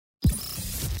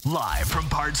Live from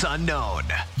parts unknown,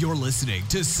 you're listening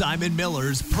to Simon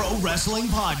Miller's Pro Wrestling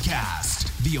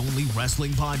Podcast, the only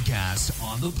wrestling podcast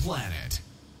on the planet,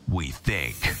 we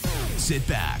think. Sit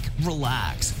back,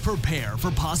 relax, prepare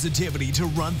for positivity to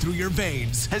run through your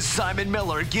veins as Simon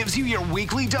Miller gives you your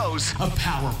weekly dose of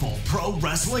powerful pro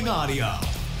wrestling audio.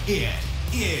 It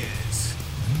is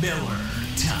Miller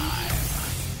Time.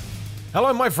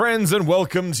 Hello, my friends, and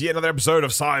welcome to yet another episode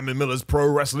of Simon Miller's Pro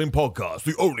Wrestling Podcast,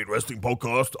 the only wrestling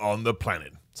podcast on the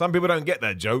planet. Some people don't get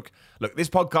that joke. Look, this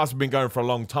podcast has been going for a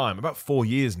long time, about 4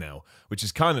 years now, which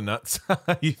is kind of nuts.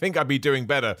 You think I'd be doing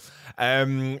better.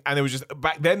 And it was just,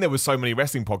 back then there was so many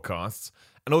wrestling podcasts,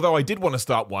 and although I did want to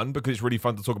start one because it's really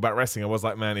fun to talk about wrestling, I was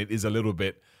like, man, it is a little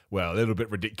bit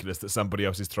ridiculous that somebody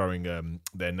else is throwing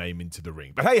their name into the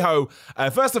ring. But hey-ho,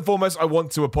 first and foremost, I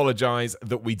want to apologize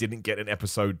that we didn't get an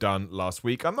episode done last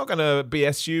week. I'm not going to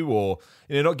BS you or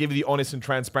not give you the honest and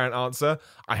transparent answer.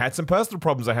 I had some personal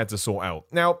problems I had to sort out.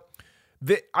 Now,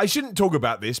 I shouldn't talk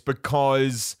about this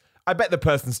because I bet the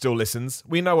person still listens.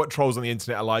 We know what trolls on the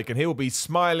internet are like, and he'll be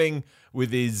smiling with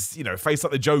his face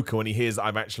like the Joker when he hears that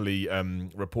I've actually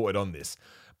reported on this.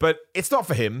 But it's not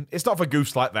for him. It's not for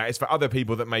goofs like that. It's for other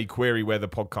people that may query where the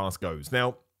podcast goes.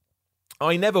 Now,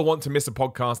 I never want to miss a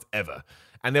podcast ever.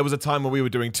 And there was a time when we were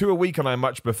doing 2 a week, and I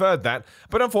much preferred that.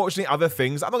 But unfortunately, other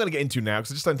things I'm not going to get into now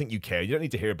because I just don't think you care. You don't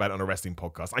need to hear about it on a wrestling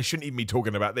podcast. I shouldn't even be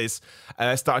talking about this.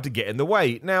 Started to get in the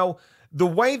way. Now, the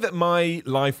way that my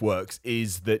life works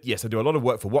is that, yes, I do a lot of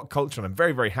work for What Culture, and I'm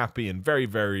very, very happy and very,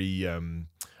 very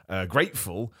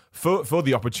grateful for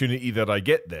the opportunity that I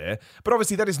get there. But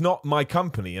obviously that is not my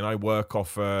company, and I work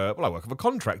off I work off a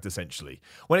contract essentially.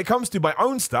 When it comes to my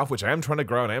own stuff, which I am trying to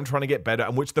grow and I am trying to get better,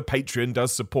 and which the Patreon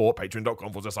does support,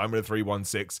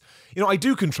 patreon.com/Simon316, I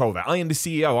do control that. I am the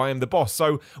CEO, I am the boss.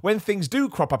 So when things do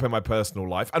crop up in my personal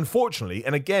life, unfortunately,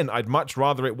 and again, I'd much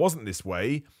rather it wasn't this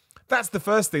way, that's the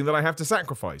first thing that I have to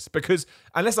sacrifice, because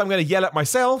unless I'm going to yell at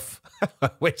myself,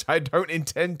 which I don't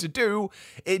intend to do,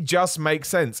 it just makes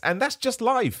sense. And that's just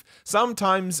life.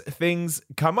 Sometimes things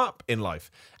come up in life.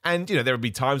 And, there will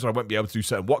be times when I won't be able to do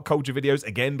certain What Culture videos,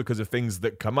 again, because of things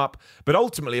that come up. But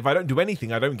ultimately, if I don't do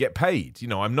anything, I don't get paid.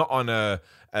 I'm not on I'm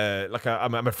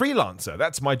a freelancer.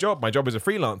 That's my job. My job is a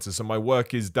freelancer. So my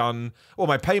work is done,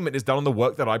 my payment is done on the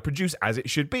work that I produce as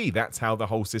it should be. That's how the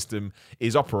whole system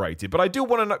is operated. But I do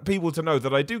want people to know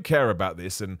that I do care about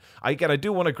this. And I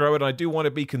do want to grow it. And I do want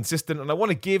to be consistent. And I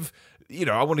want to give,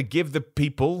 the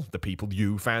people,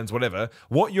 you, fans, whatever,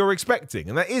 what you're expecting.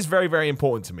 And that is very, very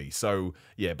important to me. So,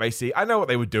 yeah, basically, I know what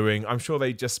they were doing. I'm sure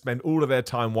they just spent all of their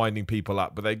time winding people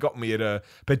up, but they got me at a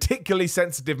particularly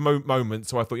sensitive moment.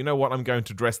 So I thought, you know what, I'm going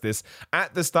to address this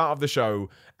at the start of the show.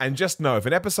 And just know, if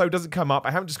an episode doesn't come up,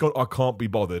 I haven't just gone, I can't be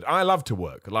bothered. I love to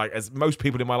work. Like, as most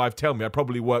people in my life tell me, I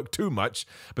probably work too much,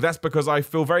 but that's because I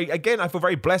feel very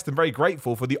blessed and very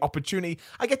grateful for the opportunity.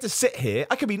 I get to sit here.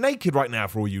 I could be naked right now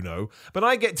for all you know, but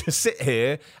I get to sit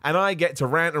here and I get to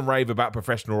rant and rave about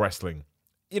professional wrestling.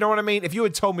 You know what I mean? If you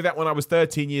had told me that when I was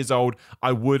 13 years old,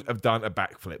 I would have done a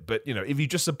backflip. But, if you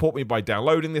just support me by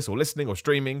downloading this or listening or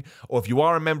streaming, or if you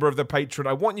are a member of the Patreon,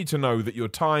 I want you to know that your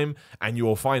time and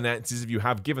your finances, if you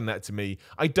have given that to me,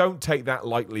 I don't take that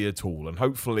lightly at all. And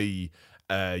hopefully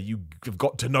you have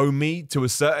got to know me to a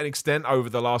certain extent over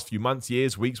the last few months,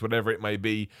 years, weeks, whatever it may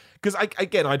be. Because, I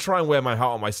try and wear my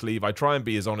heart on my sleeve. I try and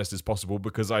be as honest as possible,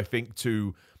 because I think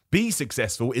to be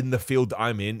successful in the field that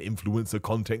I'm in, influencer,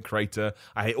 content creator,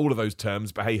 I hate all of those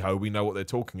terms, but hey-ho, we know what they're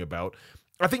talking about.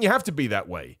 I think you have to be that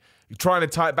way. Trying to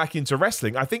tie it back into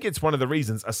wrestling, I think it's one of the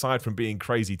reasons, aside from being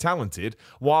crazy talented,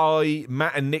 why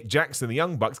Matt and Nick Jackson, the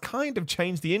Young Bucks, kind of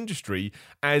changed the industry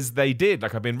as they did.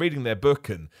 Like, I've been reading their book,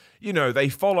 and, they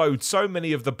followed so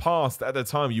many of the paths that at the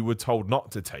time you were told not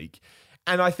to take.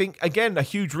 And I think, again, a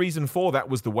huge reason for that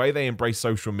was the way they embraced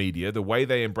social media, the way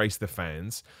they embraced the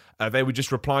fans. They would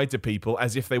just reply to people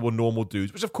as if they were normal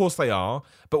dudes, which of course they are,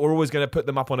 but we're always going to put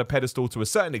them up on a pedestal to a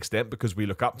certain extent because we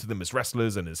look up to them as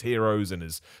wrestlers and as heroes and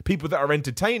as people that are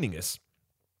entertaining us.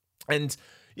 And,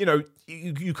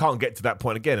 you can't get to that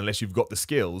point again unless you've got the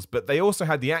skills, but they also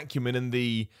had the acumen and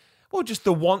just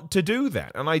the want to do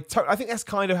that. And I think that's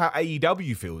kind of how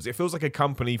AEW feels. It feels like a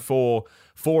company for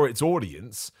its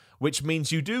audience, which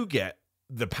means you do get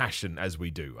the passion as we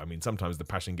do. I mean, sometimes the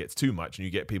passion gets too much and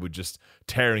you get people just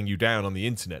tearing you down on the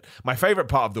internet. My favorite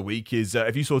part of the week is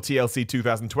if you saw TLC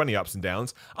 2020 ups and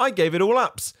downs, I gave it all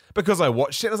ups because I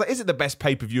watched it. I was like, is it the best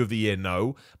pay-per-view of the year?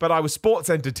 No. But I was sports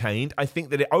entertained. I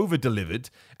think that it over-delivered.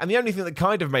 And the only thing that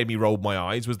kind of made me roll my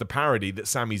eyes was the parody that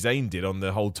Sami Zayn did on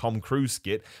the whole Tom Cruise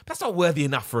skit. That's not worthy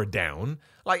enough for a down.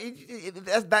 Like,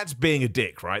 that's being a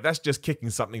dick, right? That's just kicking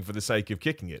something for the sake of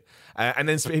kicking it. And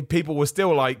then people were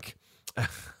still like,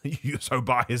 you're so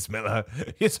biased, Miller.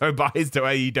 You're so biased to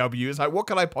AEW. It's like, what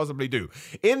can I possibly do?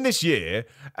 In this year,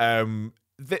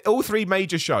 all three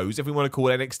major shows, if we want to call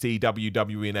NXT,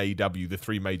 WWE, and AEW the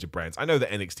three major brands. I know that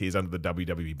NXT is under the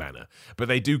WWE banner, but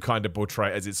they do kind of portray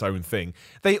it as its own thing.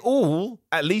 They all,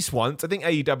 at least once, I think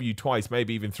AEW twice,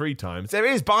 maybe even 3 times, there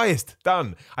is biased,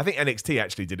 done. I think NXT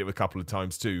actually did it a couple of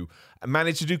times too, and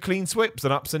managed to do clean sweeps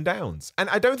and ups and downs. And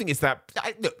I don't think it's that...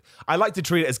 Look, I like to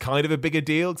treat it as kind of a bigger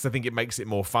deal because I think it makes it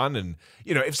more fun. And,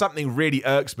 you know, if something really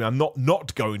irks me, I'm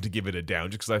not going to give it a down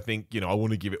just because I think, you know, I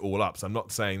want to give it all up. So I'm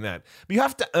not saying that. But you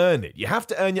have to earn it. You have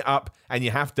to earn your up and you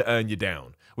have to earn your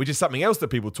down, which is something else that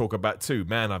people talk about too.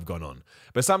 Man, I've gone on.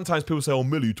 But sometimes people say, oh,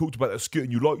 Millie, you talked about that skit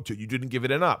and you liked it. You didn't give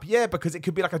it an up. Yeah, because it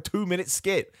could be like a 2-minute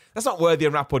skit. That's not worthy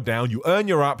of an up or down. You earn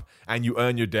your up and you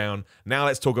earn your down. Now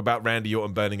let's talk about Randy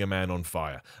Orton burning a man on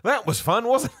fire. That was fun,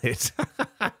 wasn't it?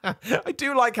 I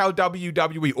do like how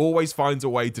WWE always finds a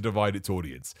way to divide its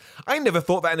audience. I never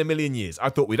thought that in a million years. I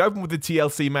thought we'd open with a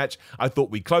TLC match. I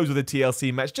thought we'd close with a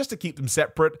TLC match just to keep them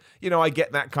separate. You know, I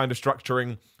get that kind of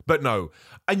structuring. But no,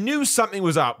 I knew something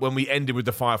was up when we ended with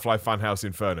the Firefly Funhouse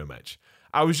Inferno match.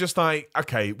 I was just like,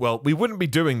 okay, well, we wouldn't be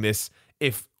doing this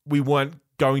if we weren't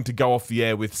going to go off the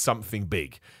air with something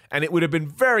big. And it would have been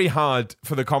very hard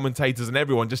for the commentators and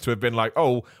everyone just to have been like,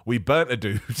 oh, we burnt a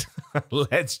dude.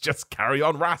 Let's just carry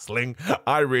on wrestling.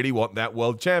 I really want that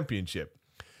world championship.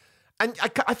 And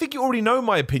I think you already know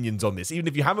my opinions on this, even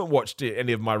if you haven't watched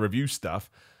any of my review stuff.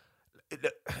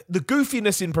 The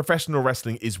goofiness in professional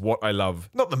wrestling is what I love.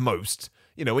 Not the most.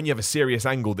 You know, when you have a serious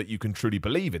angle that you can truly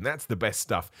believe in, that's the best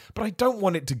stuff. But I don't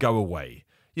want it to go away.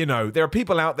 You know, there are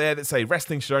people out there that say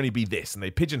wrestling should only be this, and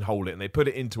they pigeonhole it and they put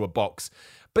it into a box.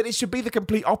 But it should be the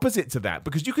complete opposite to that,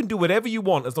 because you can do whatever you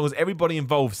want as long as everybody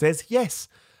involved says yes.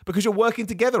 Because you're working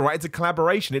together, right? It's a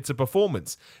collaboration. It's a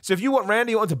performance. So if you want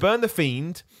Randy Orton to burn the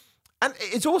Fiend... And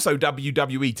it's also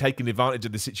WWE taking advantage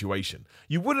of the situation.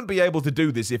 You wouldn't be able to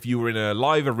do this if you were in a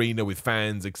live arena with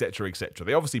fans, etc., etc.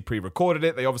 They obviously pre-recorded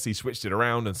it. They obviously switched it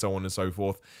around and so on and so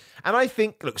forth. And I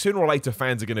think, look, sooner or later,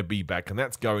 fans are going to be back, and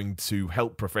that's going to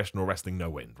help professional wrestling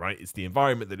no end, right? It's the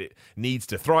environment that it needs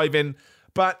to thrive in.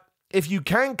 But if you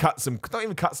can not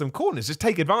even cut some corners, just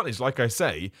take advantage, like I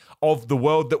say, of the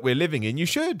world that we're living in, you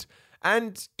should.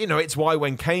 And, you know, it's why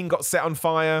when Kane got set on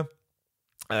fire...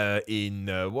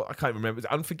 what I can't remember,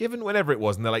 Unforgiven, whenever it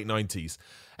was in the late 90s,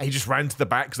 he just ran to the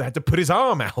back because they had to put his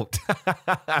arm out.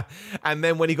 And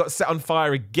then when he got set on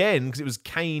fire again, because it was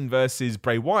Kane versus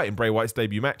Bray Wyatt in Bray Wyatt's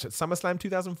debut match at SummerSlam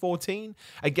 2014,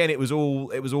 again it was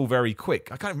all very quick.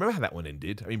 I can't remember how that one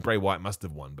ended. I mean, Bray Wyatt must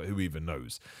have won, but who even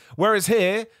knows? Whereas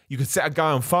here, you could set a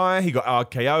guy on fire, he got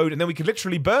RKO'd, and then we could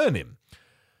literally burn him.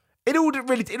 It all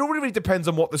really depends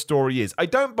on what the story is. I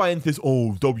don't buy into this,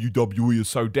 oh, WWE is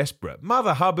so desperate.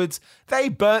 Mother Hubbards, they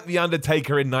burnt The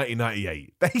Undertaker in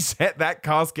 1998. They set that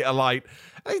casket alight.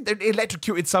 They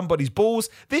electrocuted somebody's balls.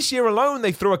 This year alone,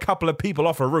 they threw a couple of people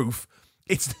off a roof.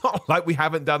 It's not like we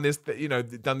haven't done this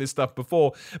stuff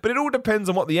before, but it all depends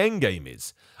on what the end game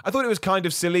is. I thought it was kind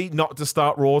of silly not to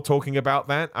start Raw talking about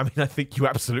that. I mean, I think you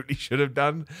absolutely should have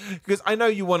done, because I know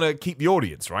you want to keep the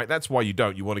audience, right? That's why you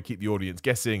don't. You want to keep the audience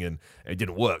guessing, and it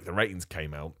didn't work. The ratings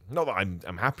came out. Not that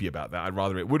I'm happy about that. I'd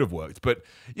rather it would have worked. But,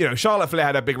 you know, Charlotte Flair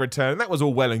had a big return. That was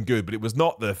all well and good, but it was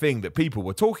not the thing that people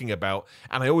were talking about,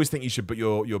 and I always think you should put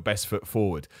your best foot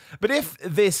forward. But if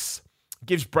this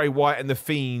gives Bray Wyatt and The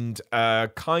Fiend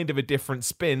kind of a different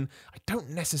spin, I don't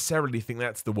necessarily think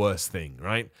that's the worst thing,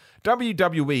 right?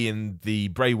 WWE in the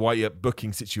Bray Wyatt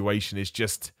booking situation is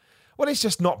just, well, it's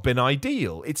just not been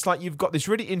ideal. It's like you've got this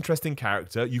really interesting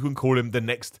character. You can call him the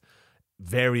next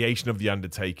variation of The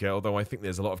Undertaker, although I think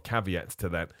there's a lot of caveats to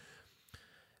that.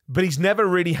 But he's never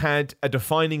really had a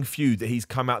defining feud that he's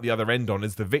come out the other end on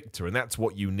as the victor, and that's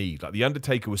what you need. Like, The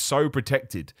Undertaker was so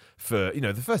protected for, you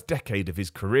know, the first decade of his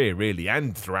career, really,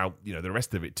 and throughout, you know, the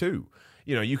rest of it too.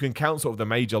 You know, you can count sort of the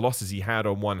major losses he had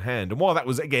on one hand. And while that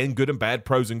was, again, good and bad,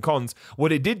 pros and cons,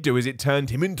 what it did do is it turned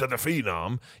him into the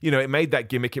Phenom. You know, it made that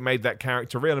gimmick, it made that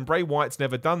character real, and Bray Wyatt's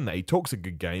never done that. He talks a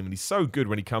good game, and he's so good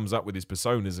when he comes up with his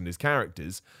personas and his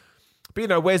characters. But, you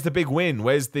know, where's the big win?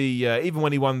 Where's the, even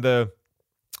when he won the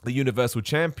the Universal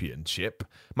Championship,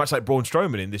 much like Braun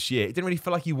Strowman in this year, it didn't really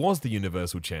feel like he was the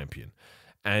Universal Champion.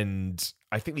 And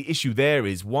I think the issue there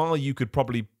is, while you could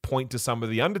probably point to some of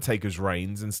the Undertaker's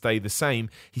reigns and stay the same,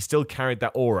 he still carried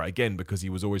that aura, again, because he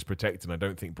was always protected, and I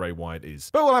don't think Bray Wyatt is.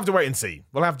 But we'll have to wait and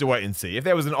see. If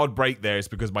there was an odd break there, it's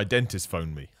because my dentist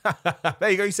phoned me. There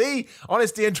you go. You see?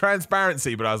 Honesty and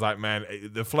transparency. But I was like, man,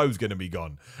 the flow's going to be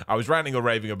gone. I was ranting or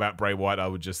raving about Bray Wyatt. I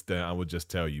would just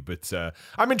tell you. But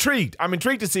I'm intrigued. I'm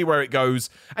intrigued to see where it goes.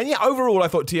 And yeah, overall, I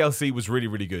thought TLC was really,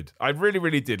 really good. I really,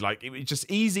 really did. Like, it was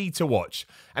just easy to watch.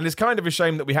 And it's kind of a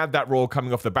shame that we had that Raw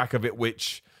coming off the back of it,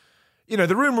 which, you know,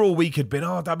 the rumor all week had been,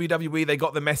 WWE, they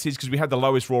got the message, because we had the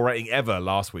lowest Raw rating ever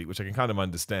last week, which I can kind of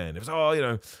understand. It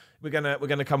was, we're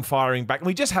gonna come firing back. And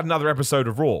we just had another episode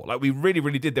of Raw. Like, we really,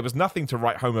 really did. There was nothing to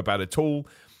write home about at all.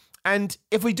 And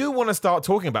if we do want to start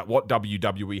talking about what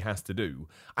WWE has to do,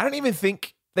 I don't even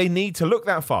think they need to look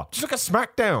that far. Just look at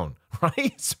SmackDown,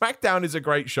 right? SmackDown is a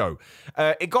great show.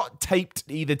 It got taped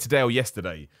either today or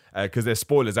yesterday, because there's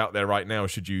spoilers out there right now,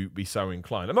 should you be so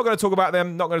inclined. I'm not going to talk about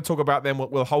them.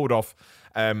 We'll hold off.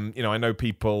 I know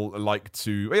people like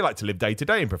to live day to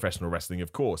day in professional wrestling,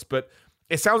 of course, but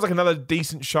it sounds like another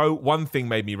decent show. One thing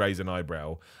made me raise an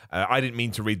eyebrow. I didn't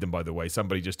mean to read them, by the way.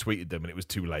 Somebody just tweeted them and it was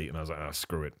too late, and I was like,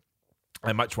 screw it.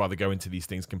 I'd much rather go into these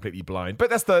things completely blind. But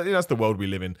that's the world we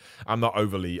live in. I'm not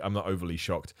overly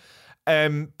shocked.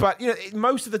 But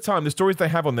most of the time, the stories they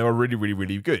have on there are really, really,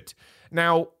 really good.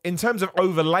 Now, in terms of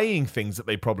overlaying things that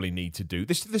they probably need to do,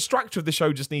 the structure of the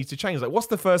show just needs to change. Like, what's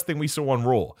the first thing we saw on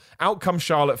Raw? Out comes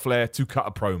Charlotte Flair to cut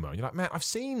a promo. You're like, man, I've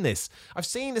seen this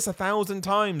 1,000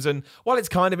 times. And while it's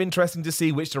kind of interesting to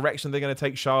see which direction they're going to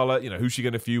take Charlotte, who's she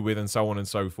going to feud with, and so on and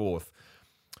so forth,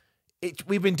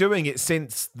 we've been doing it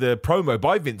since the promo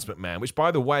by Vince McMahon, which, by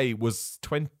the way, was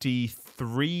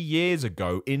 23 years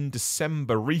ago in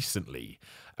December recently.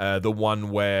 The one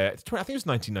where, I think it was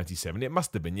 1997. It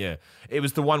must have been, yeah. It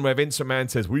was the one where Vince McMahon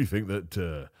says, we think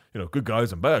that, good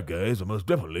guys and bad guys are most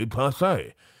definitely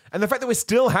passé. And the fact that we're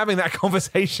still having that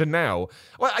conversation now,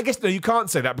 well, I guess, no, you can't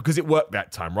say that because it worked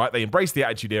that time, right? They embraced the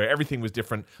Attitude Era. Everything was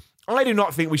different. I do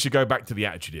not think we should go back to the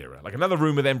Attitude Era. Like, another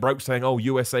rumor then broke saying,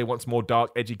 USA wants more dark,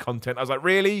 edgy content. I was like,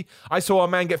 really? I saw a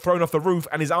man get thrown off the roof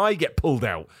and his eye get pulled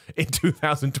out in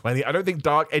 2020. I don't think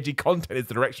dark, edgy content is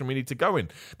the direction we need to go in.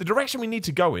 The direction we need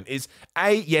to go in is,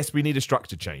 yes, we need a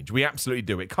structure change. We absolutely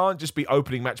do. It can't just be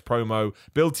opening match promo,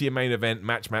 build to your main event,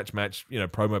 match,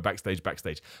 promo,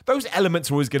 backstage. Those elements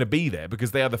are always going to be there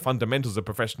because they are the fundamentals of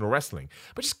professional wrestling.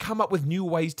 But just come up with new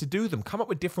ways to do them. Come up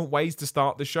with different ways to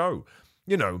start the show.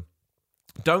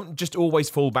 Don't just always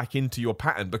fall back into your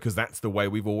pattern because that's the way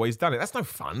we've always done it. That's no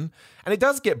fun. And it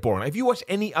does get boring. If you watch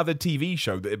any other TV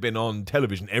show that had been on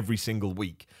television every single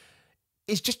week,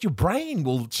 it's just your brain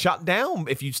will shut down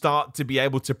if you start to be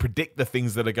able to predict the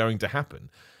things that are going to happen.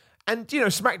 And,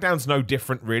 SmackDown's no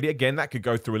different, really. Again, that could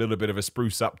go through a little bit of a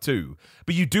spruce up too.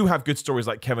 But you do have good stories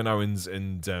like Kevin Owens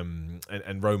and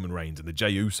Roman Reigns and the Jey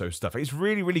Uso stuff. It's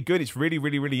really, really good. It's really,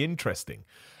 really, really interesting.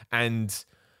 And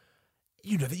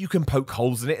that you can poke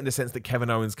holes in it in the sense that Kevin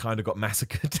Owens kind of got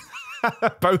massacred,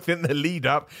 both in the lead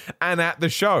up and at the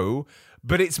show.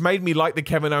 But it's made me like the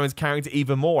Kevin Owens character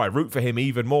even more. I root for him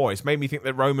even more. It's made me think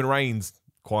that Roman Reigns,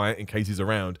 quiet in case he's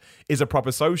around, is a proper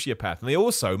sociopath. And they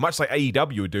also, much like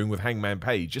AEW are doing with Hangman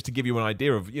Page, just to give you an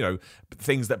idea of,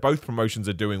 things that both promotions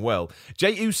are doing well.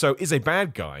 Jey Uso is a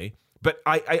bad guy, but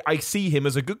I see him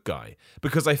as a good guy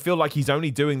because I feel like he's only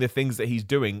doing the things that he's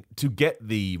doing to get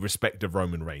the respect of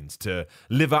Roman Reigns, to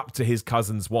live up to his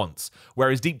cousin's wants.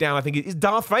 Whereas deep down, I think it's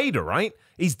Darth Vader, right?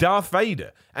 He's Darth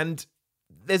Vader. And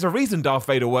there's a reason Darth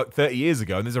Vader worked 30 years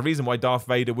ago, and there's a reason why Darth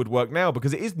Vader would work now,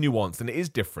 because it is nuanced and it is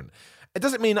different. It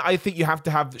doesn't mean I think you have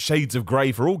to have shades of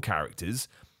grey for all characters.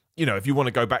 If you want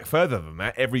to go back further than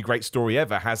that, every great story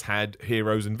ever has had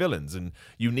heroes and villains, and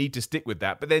you need to stick with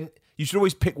that. But then you should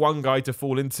always pick one guy to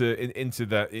fall into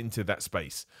that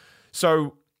space.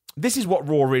 So this is what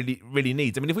Raw really, really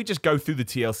needs. I mean, if we just go through the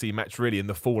TLC match really and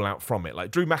the fallout from it, like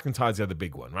Drew McIntyre's the other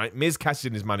big one, right? Miz cashes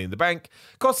in his Money in the Bank,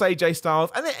 costs AJ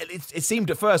Styles, and it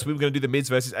seemed at first we were going to do the Miz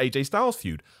versus AJ Styles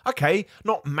feud. Okay,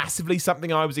 not massively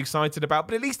something I was excited about,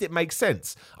 but at least it makes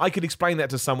sense. I could explain that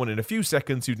to someone in a few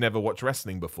seconds who'd never watched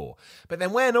wrestling before. But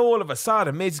then when all of a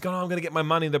sudden Miz is going, I'm going to get my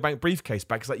Money in the Bank briefcase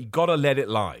back, it's like, you got to let it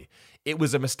lie. It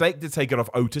was a mistake to take it off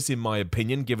Otis, in my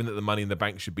opinion, given that the Money in the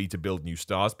Bank should be to build new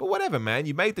stars. But whatever, man.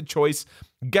 You made the choice,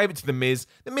 gave it to The Miz.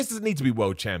 The Miz doesn't need to be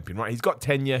world champion, right? He's got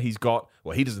tenure. He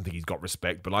doesn't think he's got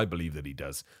respect, but I believe that he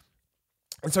does.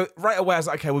 And so right away, I was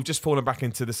like, okay, we've just fallen back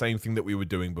into the same thing that we were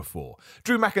doing before.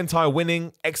 Drew McIntyre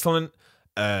winning, excellent.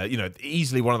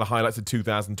 Easily one of the highlights of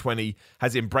 2020,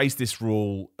 has embraced this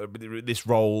role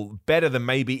better than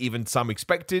maybe even some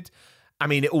expected. I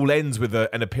mean, it all ends with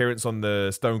an appearance on the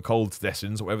Stone Cold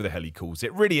sessions, or whatever the hell he calls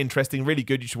it. Really interesting, really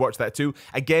good. You should watch that too.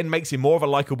 Again, makes him more of a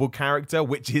likable character,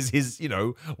 which is his,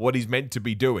 what he's meant to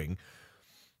be doing.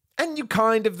 And you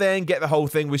kind of then get the whole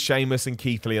thing with Sheamus and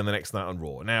Keith Lee on the next night on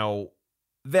Raw. Now,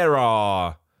 there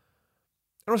are, I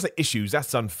don't want to say issues,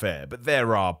 that's unfair, but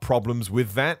there are problems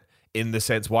with that. In the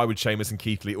sense, why would Sheamus and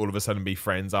Keith Lee all of a sudden be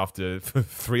friends after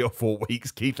 3 or 4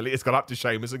 weeks? Keith Lee has gone up to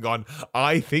Sheamus and gone,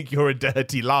 I think you're a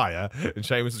dirty liar. And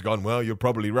Sheamus has gone, well, you're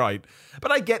probably right.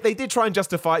 But I get they did try and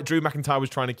justify it. Drew McIntyre was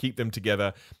trying to keep them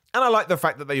together. And I like the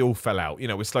fact that they all fell out.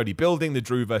 We're slowly building the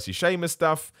Drew versus Sheamus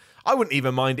stuff. I wouldn't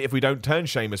even mind it if we don't turn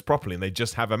Sheamus properly and they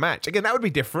just have a match. Again, that would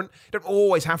be different. You don't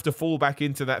always have to fall back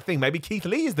into that thing. Maybe Keith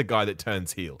Lee is the guy that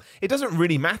turns heel. It doesn't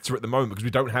really matter at the moment because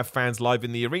we don't have fans live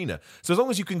in the arena. So as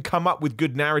long as you can come up with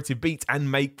good narrative beats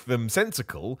and make them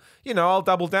sensical, I'll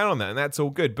double down on that and that's all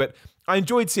good. But I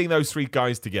enjoyed seeing those 3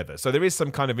 guys together. So there is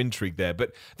some kind of intrigue there.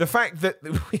 But the fact that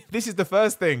this is the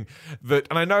first thing that,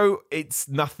 and I know it's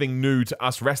nothing new to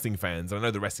us wrestling fans. I know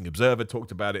the Wrestling Observer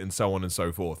talked about it and so on and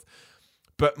so forth.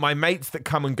 But my mates that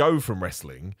come and go from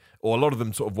wrestling, or a lot of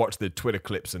them sort of watch the Twitter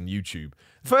clips and YouTube,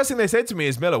 the first thing they said to me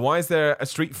is, Miller, why is there a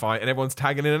street fight and everyone's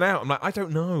tagging in and out? I'm like, I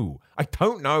don't know.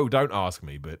 Don't ask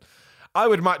me. But I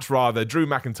would much rather Drew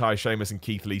McIntyre, Sheamus and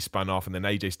Keith Lee spun off and then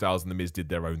AJ Styles and The Miz did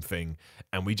their own thing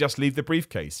and we just leave the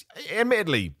briefcase.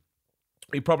 Admittedly,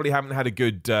 we probably haven't had a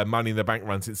good Money in the Bank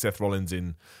run since Seth Rollins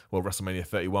in, WrestleMania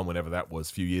 31, whenever that was,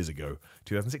 a few years ago.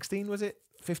 2016, was it?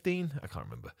 15? I can't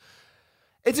remember.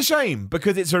 It's a shame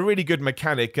because it's a really good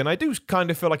mechanic and I do kind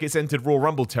of feel like it's entered Royal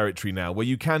Rumble territory now where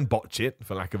you can botch it,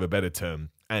 for lack of a better term,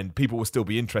 and people will still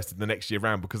be interested the next year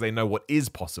round because they know what is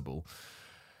possible.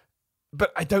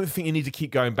 But I don't think you need to keep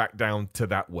going back down to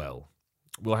that well.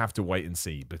 We'll have to wait and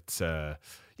see. But,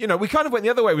 we kind of went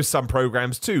the other way with some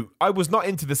programs too. I was not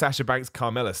into the Sasha Banks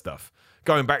Carmella stuff.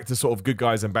 Going back to sort of good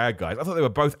guys and bad guys, I thought they were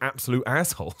both absolute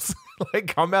assholes. Like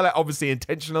Carmella, obviously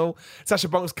intentional. Sasha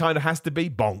Banks kind of has to be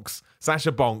bonks.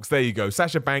 Sasha Bonks, there you go.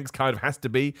 Sasha Banks kind of has to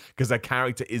be because her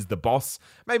character is the boss.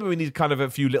 Maybe we need kind of a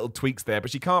few little tweaks there,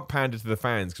 but she can't pander to the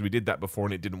fans because we did that before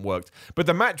and it didn't work. But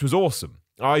the match was awesome.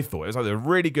 I thought it was like a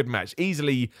really good match.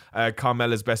 Easily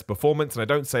Carmella's best performance, and I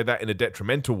don't say that in a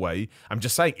detrimental way. I'm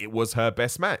just saying it was her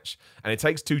best match. And it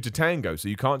takes 2 to tango, so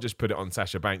you can't just put it on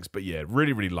Sasha Banks. But yeah,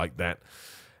 really, really like that.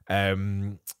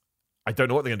 I don't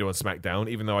know what they're going to do on SmackDown,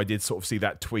 even though I did sort of see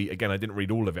that tweet. Again, I didn't read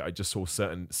all of it. I just saw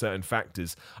certain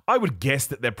factors. I would guess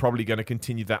that they're probably going to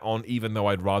continue that on, even though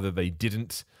I'd rather they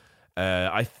didn't.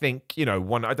 I think,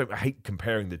 I hate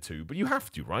comparing the two, but you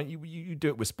have to, right? You do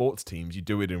it with sports teams, you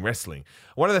do it in wrestling.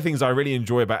 One of the things I really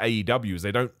enjoy about AEW is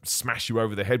they don't smash you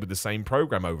over the head with the same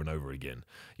program over and over again.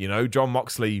 John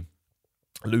Moxley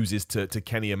loses to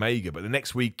Kenny Omega, but the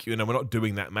next week, we're not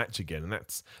doing that match again, and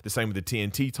that's the same with the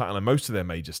TNT title and most of their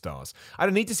major stars. I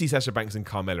don't need to see Sasha Banks and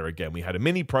Carmella again. We had a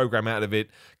mini program out of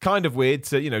it. Kind of weird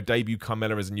to, debut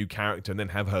Carmella as a new character and then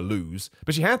have her lose,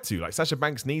 but she had to. Like, Sasha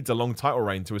Banks needs a long title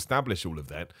reign to establish all of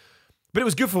that. But it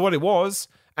was good for what it was,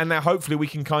 and now hopefully we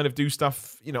can kind of do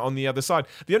stuff, on the other side.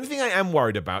 The only thing I am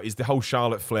worried about is the whole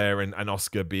Charlotte Flair and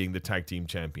Asuka being the tag team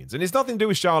champions. And it's nothing to do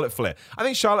with Charlotte Flair. I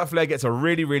think Charlotte Flair gets a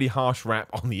really, really harsh rap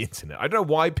on the internet. I don't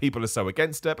know why people are so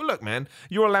against her, but look, man,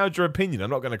 you're allowed your opinion. I'm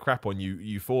not going to crap on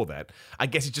you for that. I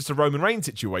guess it's just a Roman Reigns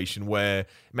situation where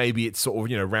maybe it's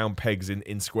sort of, round pegs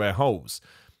in square holes.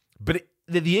 But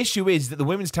the issue is that the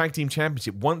Women's Tag Team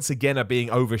Championship once again are being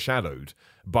overshadowed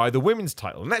by the women's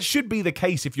title. And that should be the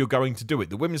case if you're going to do it.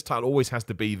 The women's title always has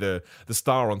to be the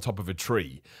star on top of a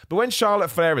tree. But when Charlotte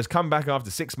Flair has come back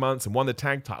after 6 months and won the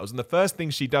tag titles, and the first thing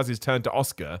she does is turn to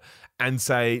Asuka and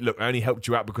say, look, I only helped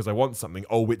you out because I want something.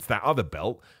 Oh, it's that other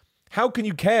belt. How can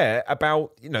you care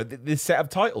about, this set of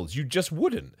titles? You just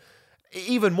wouldn't.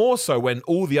 Even more so when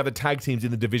all the other tag teams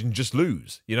in the division just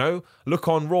lose, Look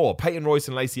on Raw, Peyton Royce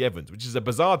and Lacey Evans, which is a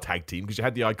bizarre tag team because you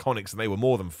had the Iconics and they were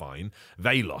more than fine.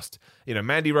 They lost.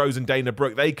 Mandy Rose and Dana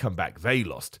Brooke, they come back. They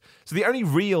lost. So the only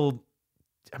real,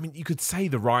 you could say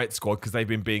the Riot Squad because they've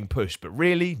been being pushed, but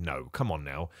really, no, come on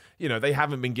now. They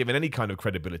haven't been given any kind of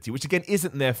credibility, which again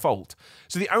isn't their fault.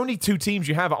 So the only 2 teams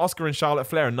you have are Asuka and Charlotte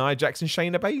Flair and Nia Jax and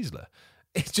Shayna Baszler.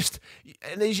 It's just,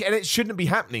 and it shouldn't be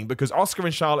happening because Asuka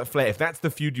and Charlotte Flair, if that's the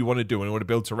feud you want to do and you want to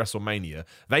build to WrestleMania,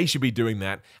 they should be doing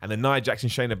that. And then Nia Jax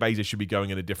and Shayna Baszler should be going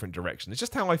in a different direction. It's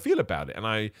just how I feel about it. And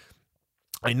I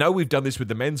I know we've done this with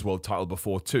the men's world title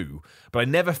before too, but I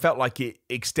never felt like it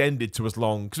extended to as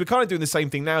long, because we're kind of doing the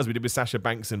same thing now as we did with Sasha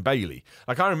Banks and Bayley.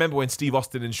 Like, I remember when Steve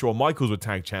Austin and Shawn Michaels were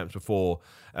tag champs before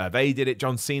they did it.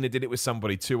 John Cena did it with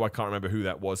somebody too. I can't remember who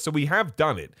that was. So we have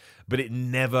done it, but it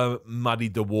never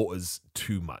muddied the waters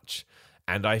too much.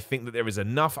 And I think that there is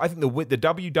enough. I think the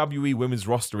WWE women's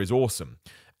roster is awesome.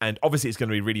 And obviously it's going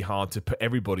to be really hard to put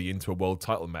everybody into a world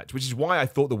title match, which is why I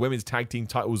thought the women's tag team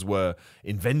titles were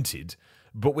invented.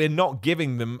 But we're not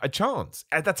giving them a chance.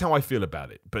 And that's how I feel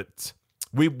about it. But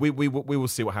we will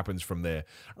see what happens from there.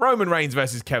 Roman Reigns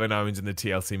versus Kevin Owens in the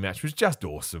TLC match was just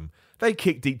awesome. They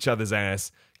kicked each other's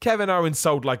ass. Kevin Owens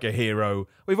sold like a hero.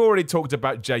 We've already talked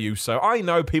about Jey Uso. I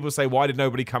know people say, why did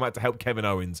nobody come out to help Kevin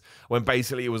Owens when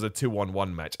basically it was a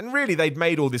 2-on-1 match? And really, they'd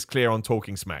made all this clear on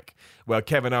Talking Smack, where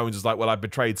Kevin Owens was like, well, I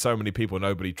betrayed so many people,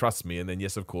 nobody trusts me. And then,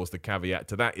 yes, of course, the caveat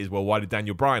to that is, well, why did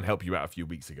Daniel Bryan help you out a few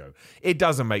weeks ago? It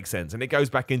doesn't make sense. And it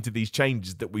goes back into these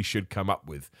changes that we should come up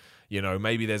with. You know,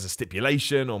 maybe there's a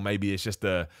stipulation, or maybe it's just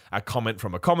a comment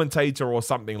from a commentator or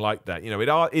something like that. You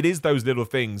know, it is those little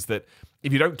things that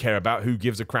if you don't care about, who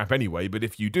gives a crap anyway? But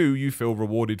if you do, you feel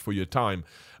rewarded for your time.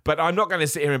 But I'm not going to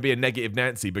sit here and be a negative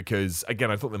Nancy because,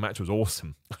 again, I thought the match was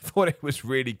awesome. I thought it was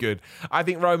really good. I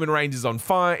think Roman Reigns is on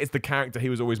fire. It's the character he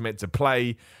was always meant to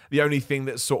play. The only thing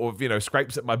that sort of, you know,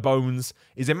 scrapes at my bones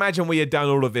is imagine we had done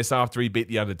all of this after he beat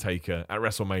The Undertaker at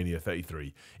WrestleMania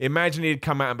 33. Imagine he had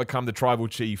come out and become the tribal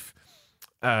chief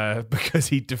because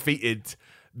he defeated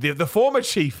the former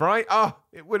chief, right? Oh,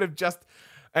 it would have just...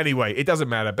 Anyway, it doesn't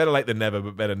matter. Better late than never,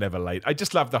 but better never late. I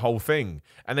just love the whole thing.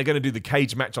 And they're going to do the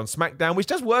cage match on SmackDown, which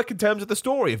does work in terms of the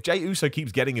story. If Jey Uso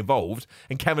keeps getting involved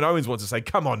and Kevin Owens wants to say,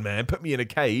 come on, man, put me in a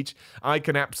cage, I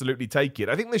can absolutely take it.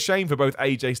 I think the shame for both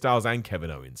AJ Styles and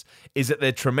Kevin Owens is that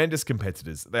they're tremendous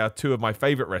competitors. They are two of my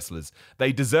favorite wrestlers.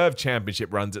 They deserve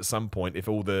championship runs at some point if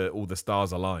all the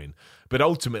stars align. But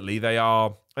ultimately, they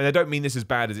are... And I don't mean this as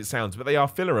bad as it sounds, but they are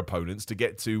filler opponents to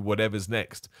get to whatever's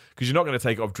next. Because you're not going to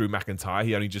take it off Drew McIntyre.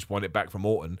 He only just won it back from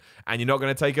Orton. And you're not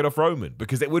going to take it off Roman.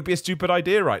 Because it would be a stupid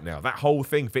idea right now. That whole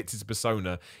thing fits his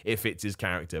persona. It fits his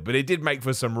character. But it did make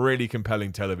for some really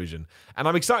compelling television. And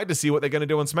I'm excited to see what they're going to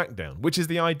do on SmackDown. Which is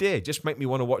the idea. Just make me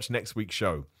want to watch next week's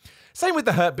show. Same with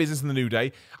the Hurt Business and the New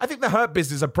Day. I think the Hurt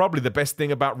Business are probably the best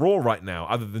thing about Raw right now,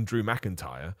 other than Drew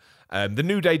McIntyre. The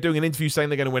New Day doing an interview saying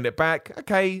they're going to win it back.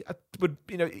 Okay,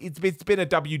 it's been a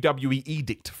WWE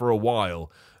edict for a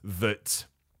while that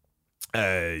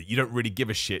you don't really give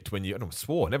a shit when you...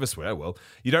 I never swear, well.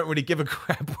 You don't really give a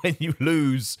crap when you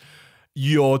lose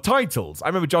your titles. I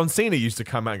remember John Cena used to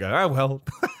come out and go, oh, well,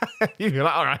 you're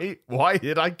like, all right, why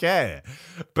did I care?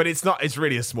 But it's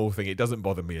really a small thing. It doesn't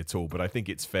bother me at all, but I think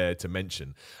it's fair to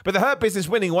mention. But the Hurt Business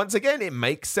winning, once again, it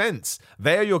makes sense.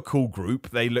 They're your cool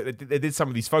group. They did some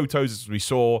of these photos as we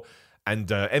saw. And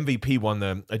MVP won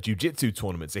a jiu-jitsu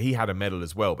tournament, so he had a medal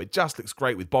as well. But it just looks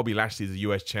great with Bobby Lashley as the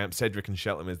US champ, Cedric and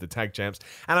Shelton as the tag champs.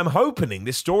 And I'm hoping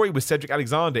this story with Cedric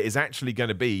Alexander is actually going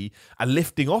to be a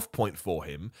lifting off point for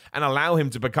him and allow him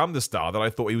to become the star that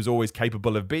I thought he was always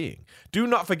capable of being. Do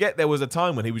not forget there was a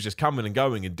time when he was just coming and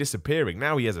going and disappearing.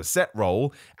 Now he has a set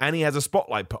role and he has a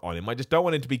spotlight put on him. I just don't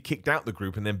want him to be kicked out the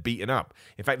group and then beaten up.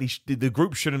 In fact, the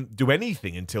group shouldn't do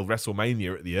anything until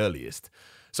WrestleMania at the earliest.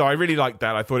 So I really liked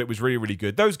that. I thought it was really, really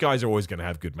good. Those guys are always going to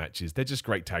have good matches. They're just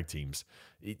great tag teams.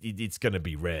 It's going to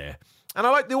be rare. And I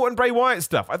like the Orton Bray Wyatt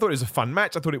stuff. I thought it was a fun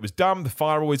match. I thought it was dumb. The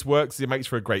fire always works. It makes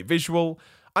for a great visual.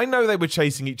 I know they were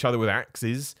chasing each other with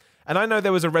axes. And I know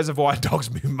there was a Reservoir Dogs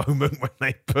moment when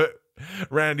they put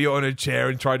Randy on a chair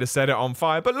and tried to set it on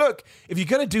fire. But look, if you're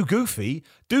going to do goofy,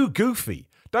 do goofy.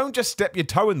 Don't just step your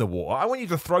toe in the water. I want you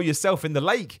to throw yourself in the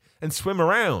lake and swim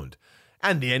around.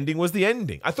 And the ending was the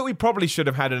ending. I thought we probably should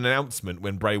have had an announcement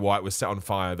when Bray Wyatt was set on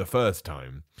fire the first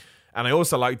time. And I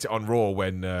also liked it on Raw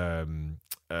when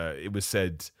it was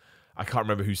said, I can't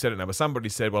remember who said it now, but somebody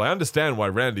said, well, I understand why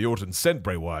Randy Orton sent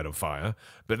Bray Wyatt on fire,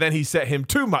 but then he set him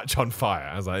too much on fire.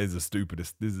 I was like, this is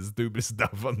the stupidest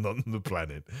stuff on the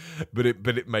planet. But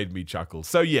it made me chuckle.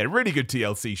 So yeah, really good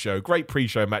TLC show. Great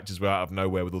pre-show matches were out of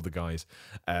nowhere with all the guys.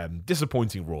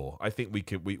 Disappointing Raw. I think we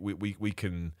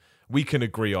can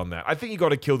agree on that. I think you got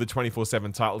to kill the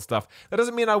 24/7 title stuff. That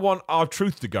doesn't mean I want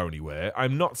R-Truth to go anywhere.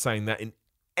 I'm not saying that in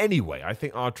any way. I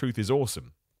think R-Truth is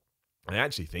awesome. I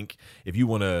actually think if you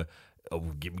want to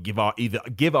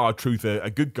give R-Truth a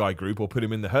good guy group or put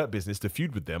him in the Hurt Business to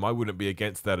feud with them, I wouldn't be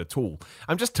against that at all.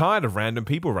 I'm just tired of random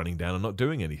people running down and not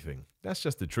doing anything. That's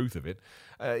just the truth of it.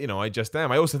 I just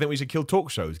am. I also think we should kill talk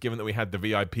shows, given that we had the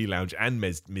VIP Lounge and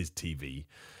Miz TV.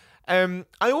 I'm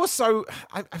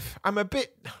a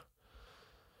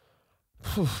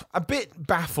bit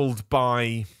baffled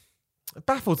by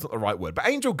baffled's not the right word, but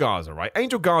Angel Garza, right?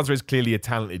 Angel Garza is clearly a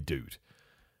talented dude.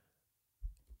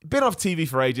 Been off TV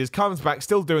for ages, comes back,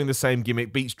 still doing the same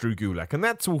gimmick, beats Drew Gulak, and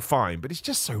that's all fine, but it's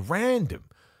just so random.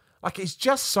 Like, it's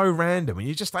just so random, and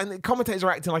and the commentators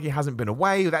are acting like he hasn't been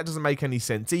away. That doesn't make any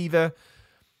sense either.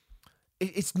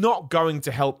 It's not going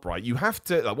to help, right? You have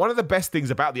to, like, one of the best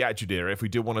things about the Attitude Era, if we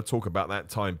do want to talk about that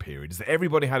time period, is that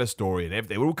everybody had a story, and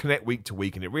they would all connect week to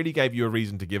week, and it really gave you a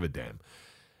reason to give a damn.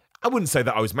 I wouldn't say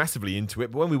that I was massively into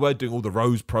it, but when we were doing all the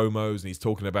Rose promos and he's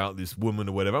talking about this woman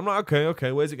or whatever, I'm like,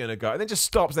 okay, where's it going to go? And then it just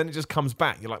stops, then it just comes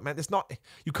back. You're like, man,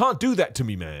 you can't do that to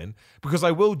me, man, because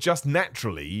I will just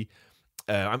naturally,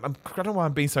 I don't know why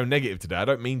I'm being so negative today. I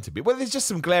don't mean to be. Well, there's just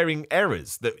some glaring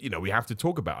errors that, we have to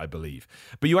talk about, I believe.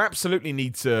 But you absolutely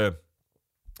need to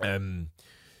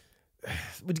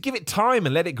give it time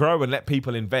and let it grow and let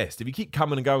people invest. If you keep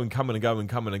coming and going,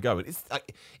 it's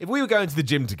like if we were going to the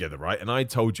gym together, right? And I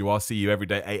told you I'll see you every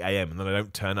day at 8 a.m. and then I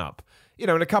don't turn up. In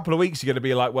a couple of weeks, you're going to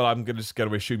be like, well, I'm just going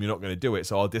to assume you're not going to do it,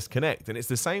 so I'll disconnect. And it's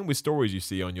the same with stories you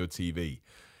see on your TV.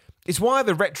 It's why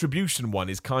the Retribution one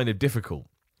is kind of difficult.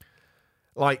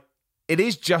 Like, it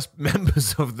is just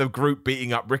members of the group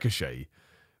beating up Ricochet.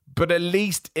 But at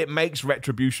least it makes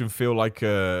Retribution feel like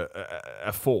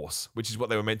a force, which is what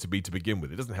they were meant to be to begin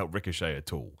with. It doesn't help Ricochet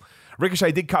at all.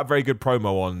 Ricochet did cut a very good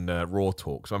promo on Raw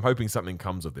Talk, so I'm hoping something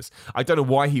comes of this. I don't know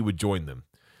why he would join them.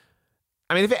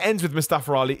 I mean, if it ends with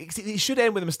Mustafa Ali, it should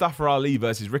end with Mustafa Ali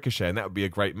versus Ricochet, and that would be a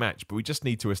great match. But we just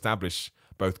need to establish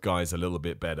both guys a little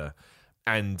bit better.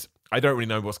 And I don't really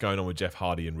know what's going on with Jeff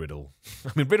Hardy and Riddle.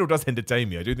 I mean, Riddle does entertain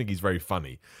me. I do think he's very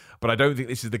funny. But I don't think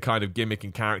this is the kind of gimmick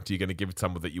and character you're going to give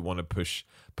someone that you want to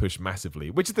push massively.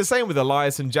 Which is the same with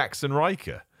Elias and Jackson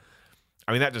Riker.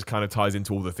 I mean, that just kind of ties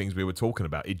into all the things we were talking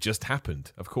about. It just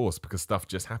happened, of course, because stuff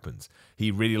just happens. He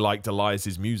really liked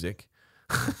Elias's music.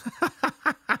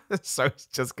 So he's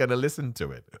just going to listen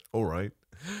to it. All right.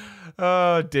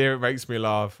 Oh, dear, it makes me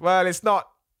laugh. Well, it's not.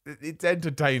 It's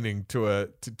entertaining to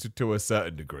a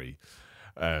certain degree.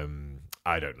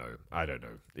 I don't know.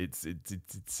 It's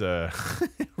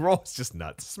Raw's just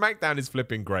nuts. SmackDown is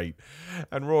flipping great,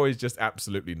 and Raw is just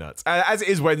absolutely nuts. As it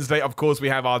is Wednesday, of course, we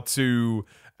have our two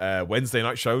Wednesday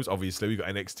night shows. Obviously, we've got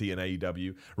NXT and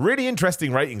AEW. Really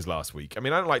interesting ratings last week. I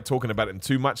mean, I don't like talking about them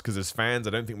too much because as fans, I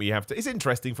don't think we have to. It's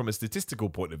interesting from a statistical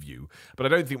point of view, but I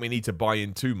don't think we need to buy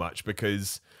in too much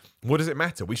because what does it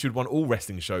matter? We should want all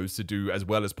wrestling shows to do as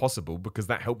well as possible because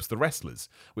that helps the wrestlers,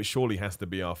 which surely has to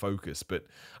be our focus. But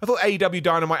I thought AEW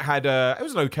Dynamite had it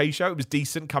was an okay show. It was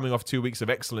decent, coming off 2 weeks of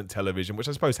excellent television, which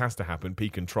I suppose has to happen,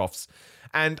 peak and troughs.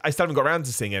 And I still haven't got around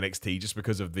to seeing NXT just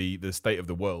because of the state of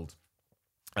the world.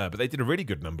 But they did a really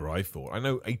good number, I thought. I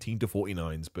know 18 to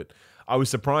 49s, but I was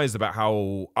surprised about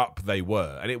how up they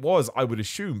were. And it was, I would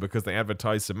assume, because they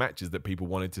advertised some matches that people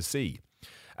wanted to see.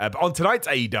 But on tonight's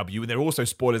AEW, and there are also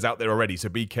spoilers out there already, so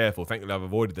be careful. Thankfully, I've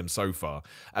avoided them so far.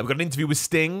 We've got an interview with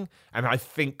Sting, and I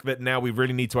think that now we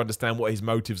really need to understand what his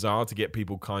motives are to get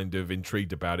people kind of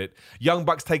intrigued about it. Young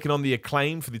Bucks taking on the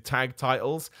Acclaimed for the tag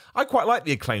titles. I quite liked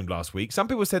the Acclaimed last week. Some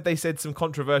people said they said some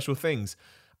controversial things.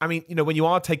 I mean, when you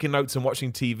are taking notes and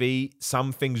watching TV,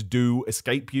 some things do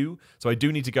escape you. So I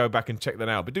do need to go back and check that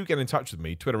out. But do get in touch with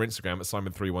me, Twitter, Instagram at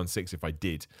Simon316 if I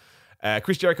did.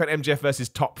 Chris Jericho and MJF versus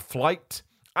Top Flight.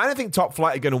 I don't think Top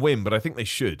Flight are going to win, but I think they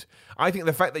should. I think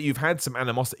the fact that you've had some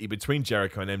animosity between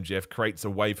Jericho and MJF creates a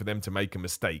way for them to make a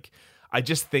mistake. I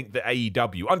just think that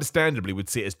AEW, understandably, would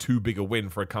see it as too big a win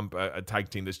for a tag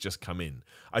team that's just come in.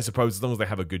 I suppose as long as they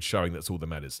have a good showing, that's all that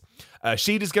matters.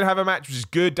 Shida's going to have a match, which is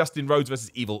good. Dustin Rhodes versus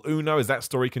Evil Uno as that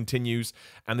story continues.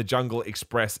 And the Jungle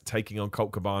Express taking on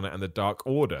Colt Cabana and the Dark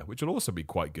Order, which will also be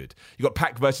quite good. You got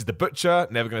Pac versus The Butcher.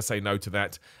 Never going to say no to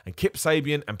that. And Kip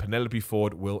Sabian and Penelope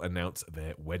Ford will announce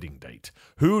their wedding date.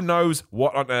 Who knows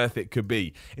what on earth it could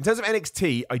be? In terms of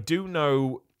NXT, I do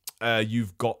know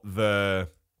you've got the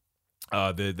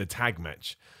tag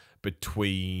match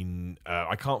between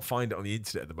I can't find it on the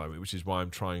internet at the moment, which is why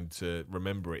I'm trying to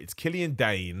remember it. It's Killian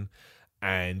Dane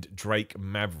and Drake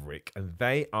Maverick, and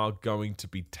they are going to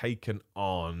be taken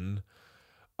on.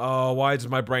 Oh, why does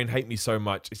my brain hate me so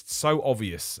much? It's so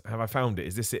obvious. Have I found it?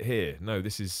 Is this it here? No,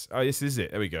 this is. Oh, this is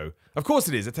it. There we go. Of course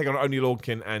it is. They take on Oney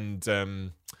Lorcan and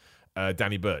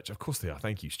Danny Burch. Of course they are.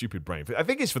 Thank you. Stupid brain. I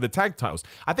think it's for the tag titles.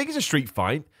 I think it's a street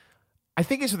fight. I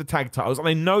think it's for the tag titles, and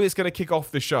I know it's going to kick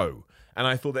off the show. And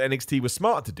I thought that NXT was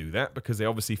smart to do that because they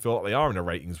obviously feel like they are in a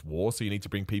ratings war, so you need to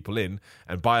bring people in.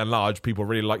 And by and large, people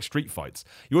really like street fights.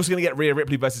 You're also going to get Rhea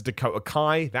Ripley versus Dakota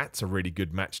Kai. That's a really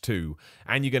good match too.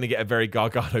 And you're going to get a very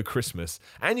Gargano Christmas.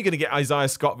 And you're going to get Isaiah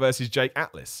Scott versus Jake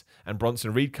Atlas. And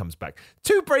Bronson Reed comes back.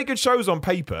 2 very good shows on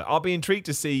paper. I'll be intrigued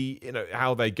to see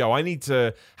how they go. I need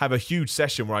to have a huge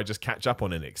session where I just catch up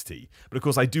on NXT. But of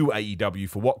course, I do AEW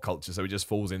for What Culture, so it just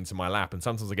falls into my lap. And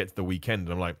sometimes I get to the weekend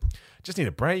and I'm like, just need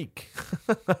a break.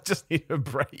 I just need a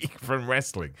break from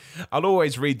wrestling. I'll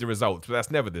always read the results, but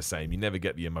that's never the same. You never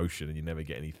get the emotion and you never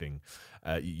get anything.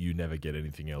 You never get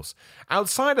anything else.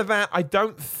 Outside of that, I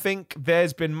don't think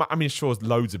there's been I mean, sure,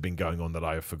 loads have been going on that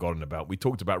I have forgotten about. We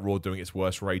talked about Raw doing its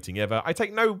worst rating ever. I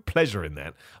take no pleasure in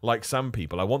that, like some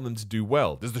people. I want them to do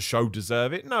well. Does the show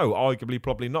deserve it? No, arguably,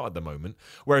 probably not at the moment.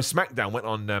 Whereas SmackDown went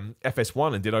on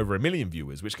FS1 and did over 1 million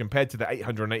viewers, which compared to the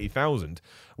 880,000,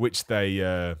 which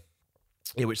they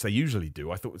usually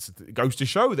do, I thought it goes to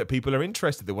show that people are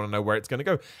interested. They want to know where it's going to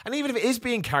go. And even if it is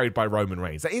being carried by Roman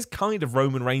Reigns, that is kind of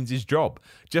Roman Reigns' job.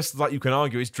 Just like you can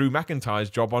argue it's Drew McIntyre's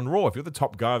job on Raw. If you're the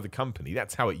top guy of the company,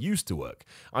 that's how it used to work.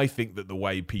 I think that the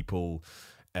way people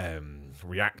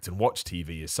react and watch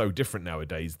TV is so different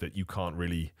nowadays that you can't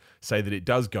really say that it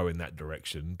does go in that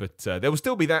direction. But there will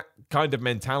still be that kind of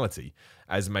mentality,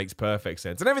 as makes perfect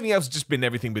sense. And everything else has just been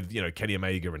everything with, Kenny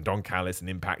Omega and Don Callis and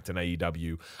Impact and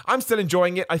AEW. I'm still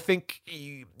enjoying it. I think,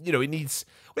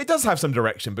 it does have some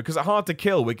direction because at Hard to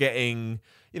Kill, we're getting,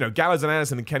 Gallows and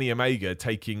Anderson and Kenny Omega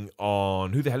taking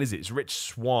on, who the hell is it? It's Rich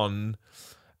Swann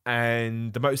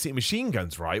and the Motor City Machine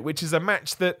Guns, right? Which is a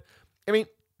match that,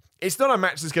 it's not a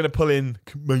match that's going to pull in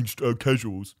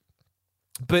casuals.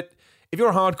 But if you're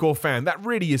a hardcore fan, that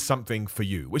really is something for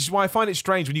you. Which is why I find it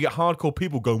strange when you get hardcore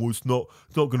people going, well, it's not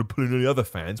going to pull in any other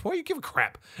fans. Why do you give a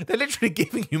crap? They're literally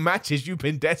giving you matches you've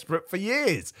been desperate for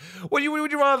years. What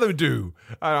would you rather do?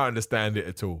 I don't understand it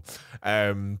at all.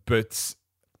 But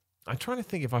I'm trying to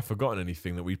think if I've forgotten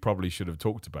anything that we probably should have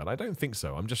talked about. I don't think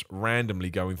so. I'm just randomly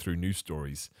going through news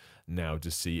stories now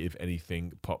to see if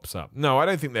anything pops up. No, I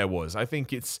don't think there was. I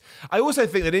also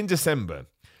think that in December,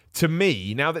 to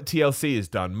me, now that TLC is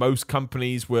done, most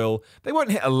companies they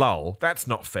won't hit a lull. That's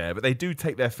not fair, but they do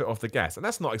take their foot off the gas. And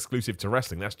that's not exclusive to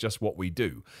wrestling. That's just what we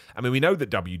do. We know that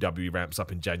WWE ramps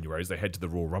up in January as they head to the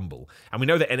Royal Rumble. And we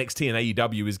know that NXT and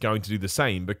AEW is going to do the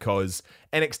same because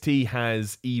NXT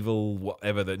has Evil,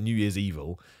 whatever, the New Year's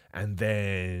Evil. And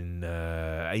then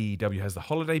AEW has the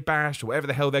Holiday Bash or whatever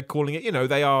the hell they're calling it.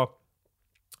 They are...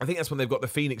 I think that's when they've got the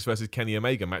Phoenix versus Kenny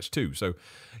Omega match too. So,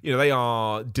 they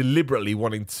are deliberately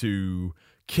wanting to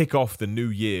kick off the new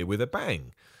year with a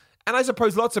bang. And I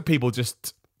suppose lots of people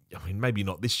just, maybe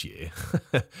not this year,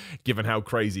 given how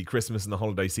crazy Christmas and the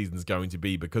holiday season is going to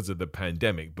be because of the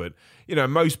pandemic. But,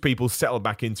 most people settle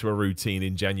back into a routine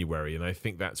in January. And I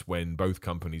think that's when both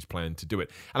companies plan to do it.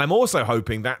 And I'm also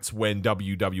hoping that's when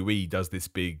WWE does this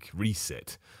big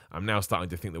reset. I'm now starting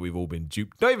to think that we've all been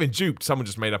duped. Not even duped. Someone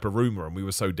just made up a rumor and we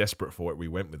were so desperate for it, we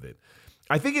went with it.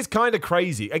 I think it's kind of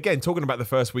crazy. Again, talking about the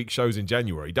first week shows in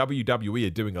January, WWE are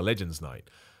doing a Legends Night.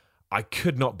 I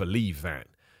could not believe that.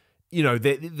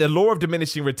 The law of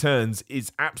diminishing returns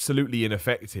is absolutely in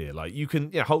effect here. Like, you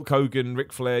can, Hulk Hogan,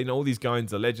 Ric Flair, all these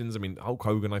guys are legends. Hulk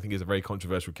Hogan, I think, is a very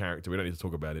controversial character. We don't need to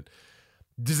talk about it.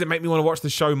 Does it make me want to watch the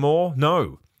show more?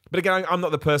 No. But again, I'm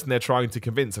not the person they're trying to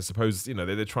convince. I suppose,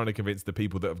 they're trying to convince the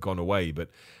people that have gone away. But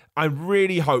I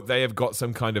really hope they have got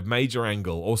some kind of major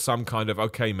angle or some kind of,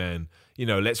 okay, man,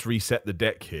 let's reset the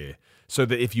deck here. So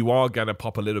that if you are going to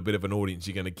pop a little bit of an audience,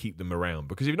 you're going to keep them around.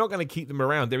 Because if you're not going to keep them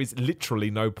around, there is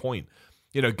literally no point.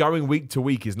 Going week to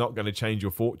week is not going to change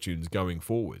your fortunes going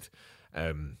forward.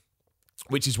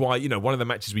 Which is why, one of the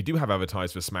matches we do have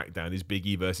advertised for SmackDown is Big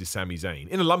E versus Sami Zayn.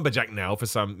 In a lumberjack now for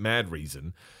some mad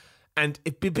reason. And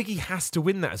Big E has to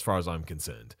win that as far as I'm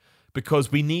concerned.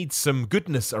 Because we need some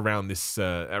goodness around this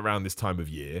time of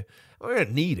year. We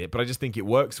don't need it, but I just think it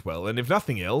works well. And if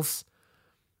nothing else...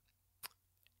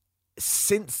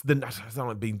 Since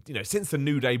the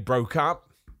New Day broke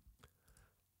up,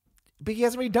 Big E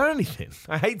hasn't really done anything.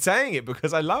 I hate saying it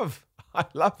because I love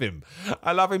him.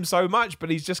 I love him so much,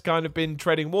 but he's just kind of been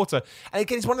treading water. And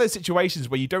again, it's one of those situations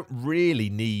where you don't really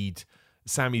need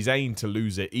Sami Zayn to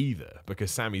lose it either, because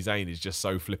Sami Zayn is just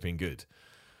so flipping good.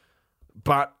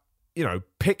 But,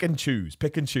 pick and choose.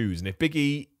 And if Big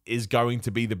E is going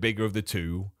to be the bigger of the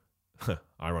two,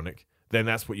 ironic, then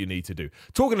that's what you need to do.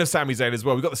 Talking of Sami Zayn as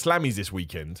well, we've got the Slammies this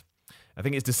weekend. I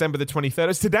think it's December the 23rd.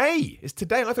 It's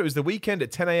today. I thought it was the weekend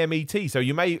at 10 a.m. ET. So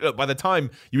you may, look, by the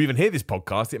time you even hear this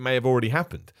podcast, it may have already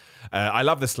happened. I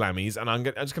love the Slammies, and I'm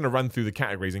just going to run through the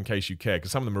categories in case you care,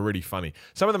 because some of them are really funny.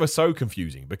 Some of them are so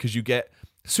confusing because you get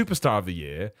Superstar of the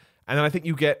Year, and then I think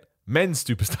you get Men's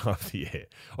Superstar of the Year.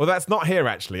 Well, that's not here,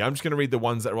 actually. I'm just going to read the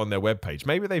ones that are on their webpage.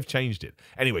 Maybe they've changed it.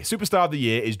 Anyway, Superstar of the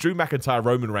Year is Drew McIntyre,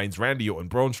 Roman Reigns, Randy Orton,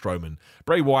 Braun Strowman,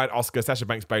 Bray Wyatt, Asuka, Sasha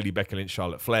Banks, Bayley, Becky Lynch,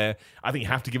 Charlotte Flair. I think you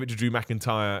have to give it to Drew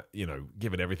McIntyre,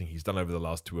 given everything he's done over the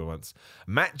last 2 months.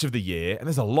 Match of the Year, and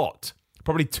there's a lot.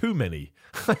 Probably too many.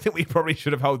 I think we probably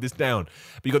should have held this down.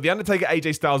 But you got The Undertaker,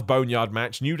 AJ Styles Boneyard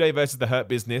match, New Day versus The Hurt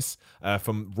Business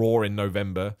from Raw in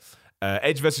November.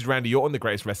 Edge versus Randy Orton, the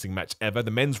greatest wrestling match ever.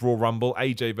 The Men's Raw Rumble,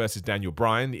 AJ versus Daniel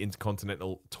Bryan, the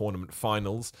Intercontinental Tournament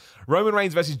Finals. Roman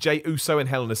Reigns versus Jey Uso in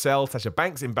Hell in a Cell. Sasha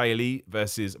Banks in Bayley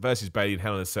versus Bayley in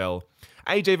Hell in a Cell.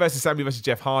 AJ versus Sami versus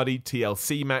Jeff Hardy,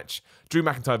 TLC match. Drew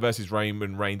McIntyre versus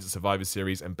Roman Reigns at Survivor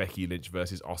Series. And Becky Lynch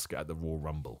versus Asuka at the Raw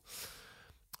Rumble.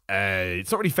 It's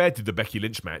not really fair to the Becky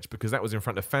Lynch match because that was in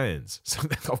front of fans. So,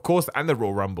 of course, and the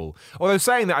Raw Rumble. Although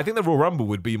saying that, I think the Raw Rumble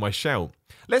would be my shout.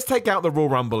 Let's take out the Raw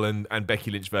Rumble and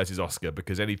Becky Lynch versus Asuka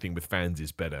because anything with fans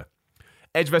is better.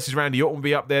 Edge versus Randy Orton will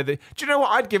be up there. Do you know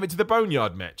what? I'd give it to the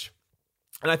Boneyard match.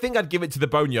 And I think I'd give it to the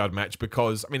Boneyard match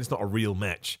because, it's not a real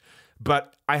match.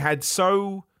 But I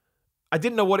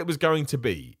didn't know what it was going to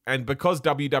be. And because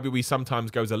WWE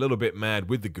sometimes goes a little bit mad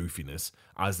with the goofiness,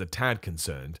 I was a tad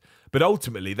concerned. But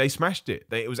ultimately, they smashed it.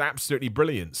 It was absolutely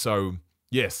brilliant. So,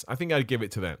 yes, I think I'd give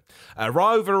it to them.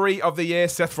 Rivalry of the Year,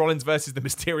 Seth Rollins versus the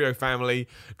Mysterio family.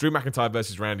 Drew McIntyre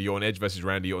versus Randy Orton. Edge versus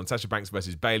Randy Orton. Sasha Banks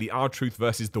versus Bayley. R-Truth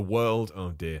versus The World.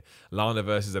 Oh, dear. Lana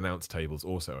versus Announce Tables.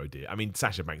 Also, oh, dear.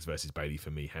 Sasha Banks versus Bayley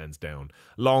for me, hands down.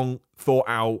 Long, thought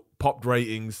out, popped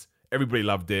ratings. Everybody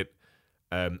loved it.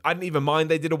 I didn't even mind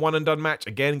they did a one and done match.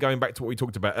 Again, going back to what we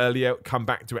talked about earlier, come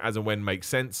back to it as and when makes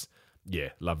sense. Yeah,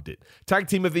 loved it. Tag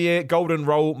Team of the Year, Golden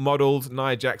Role Models,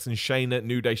 Nia Jackson, Shayna,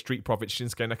 New Day, Street Profits,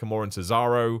 Shinsuke Nakamura, and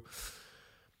Cesaro.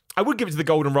 I would give it to the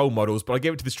Golden Role Models, but I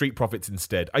give it to the Street Profits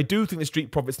instead. I do think the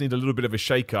Street Profits need a little bit of a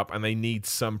shake-up and they need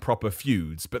some proper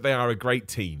feuds, but they are a great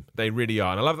team. They really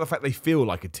are. And I love the fact they feel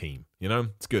like a team.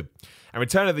 It's good. And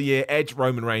Return of the Year, Edge,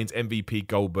 Roman Reigns, MVP,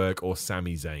 Goldberg, or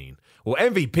Sami Zayn. Well,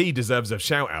 MVP deserves a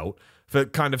shout-out for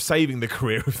kind of saving the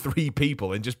career of 3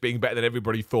 people and just being better than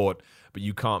everybody thought. But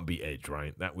you can't beat Edge,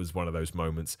 right? That was one of those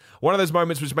moments. One of those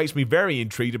moments which makes me very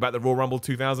intrigued about the Royal Rumble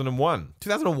 2001.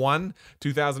 2001?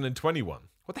 2021.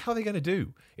 What the hell are they going to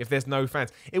do if there's no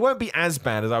fans? It won't be as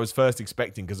bad as I was first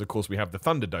expecting because, of course, we have the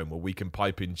Thunderdome where we can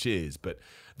pipe in cheers. But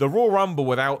the Royal Rumble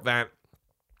without that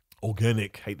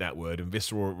organic, hate that word, and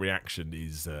visceral reaction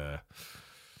is...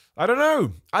 I don't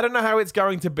know. I don't know how it's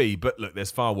going to be. But look, there's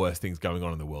far worse things going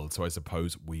on in the world. So I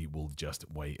suppose we will just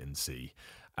wait and see.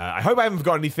 I hope I haven't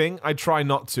forgot anything. I try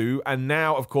not to. And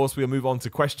now, of course, we'll move on to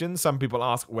questions. Some people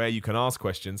ask where you can ask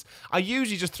questions. I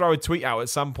usually just throw a tweet out at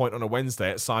some point on a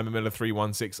Wednesday at Simon Miller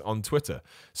 316 on Twitter.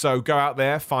 So go out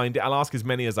there, find it. I'll ask as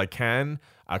many as I can.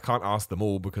 I can't ask them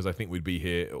all because I think we'd be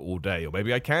here all day. Or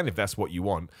maybe I can if that's what you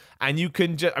want. And you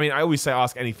can just, I always say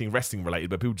ask anything wrestling related,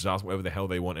 but people just ask whatever the hell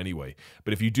they want anyway.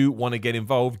 But if you do want to get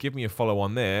involved, give me a follow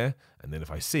on there. And then if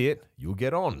I see it, you'll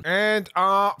get on. And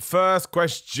our first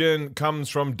question comes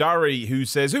from Durry, who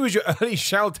says, who is your early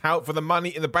shout out for the Money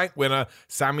in the Bank winner?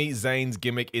 Sami Zayn's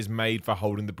gimmick is made for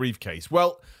holding the briefcase.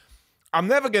 Well, I'm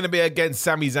never going to be against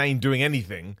Sami Zayn doing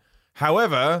anything.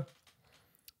 However,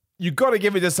 you've got to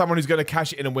give it to someone who's going to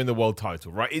cash it in and win the world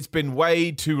title, right? It's been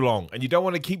way too long. And you don't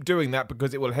want to keep doing that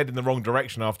because it will head in the wrong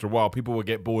direction after a while. People will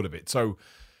get bored of it. So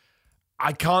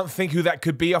I can't think who that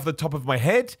could be off the top of my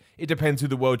head. It depends who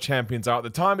the world champions are at the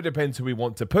time. It depends who we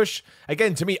want to push.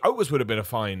 Again, to me, Otis would have been a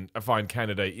fine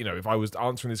candidate. If I was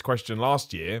answering this question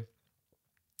last year,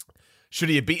 should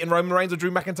he have beaten Roman Reigns or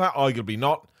Drew McIntyre? Arguably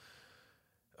not.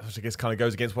 Which I guess kind of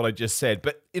goes against what I just said.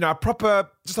 But, a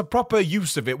proper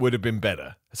use of it would have been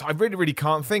better. So I really, really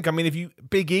can't think.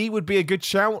 Big E would be a good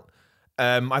shout.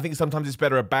 I think sometimes it's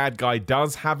better a bad guy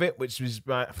does have it, which is...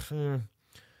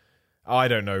 I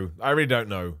don't know. I really don't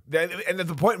know. And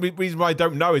the reason why I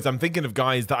don't know is I'm thinking of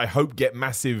guys that I hope get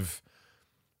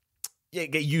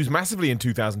used massively in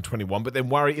 2021, but then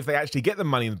worry if they actually get the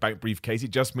Money in the Bank briefcase, it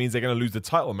just means they're going to lose the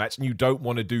title match, and you don't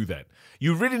want to do that.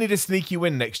 You really need a sneaky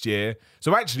win next year,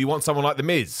 so actually you want someone like The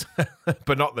Miz,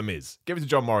 but not The Miz. Give it to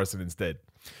John Morrison instead.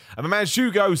 And my man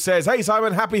Shugo says, hey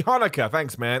Simon, happy Hanukkah.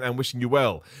 Thanks, man, and wishing you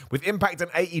well. With Impact and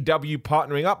AEW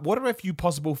partnering up, what are a few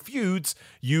possible feuds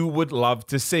you would love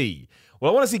to see?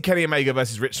 Well, I want to see Kenny Omega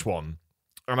versus Rich Swann,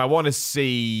 and I want to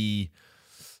see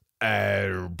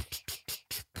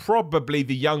probably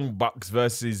the Young Bucks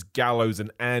versus Gallows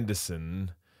and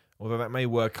Anderson, although that may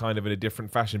work kind of in a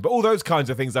different fashion. But all those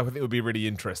kinds of things I think would be really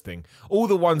interesting. All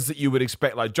the ones that you would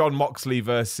expect, like John Moxley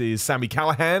versus Sami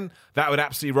Callihan, that would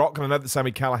absolutely rock, and I know that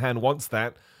Sami Callihan wants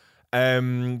that.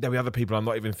 There'll be other people I'm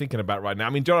not even thinking about right now. I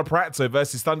mean, Gianna Parazzo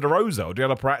versus Thunder Rosa, or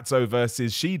Gianna Parazzo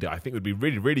versus Shida, I think would be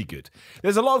really, really good.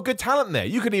 There's a lot of good talent there.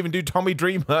 You could even do Tommy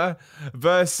Dreamer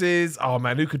versus, oh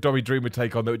man, who could Tommy Dreamer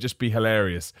take on that would just be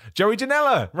hilarious? Joey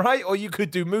Janela, right? Or you could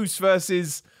do Moose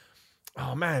versus,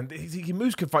 oh man,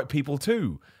 Moose could fight people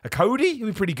too. A Cody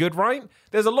would be pretty good, right?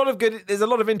 There's a lot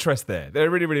of interest there. There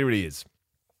really, really, really is.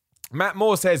 Matt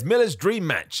Moore says, Miller's dream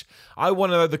match. I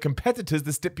want to know the competitors,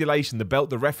 the stipulation, the belt,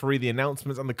 the referee, the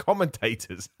announcements, and the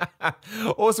commentators.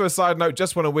 Also, a side note,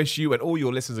 just want to wish you and all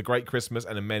your listeners a great Christmas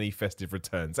and a many festive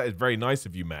returns. That is very nice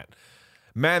of you, Matt.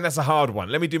 Man, that's a hard one.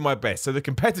 Let me do my best. So the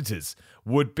competitors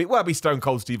would be, it'd be Stone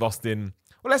Cold Steve Austin.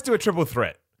 Well, let's do a triple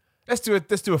threat. Let's do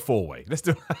a four-way. Let's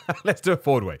do a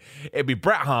four-way. It'd be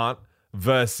Bret Hart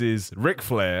versus Ric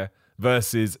Flair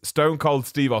versus Stone Cold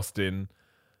Steve Austin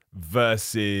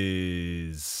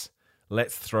versus,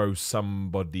 let's throw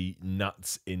somebody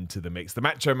nuts into the mix. The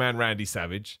Macho Man Randy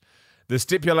Savage. The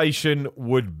stipulation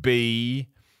would be,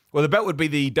 well, the belt would be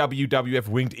the WWF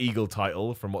Winged Eagle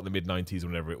title from the mid-90s or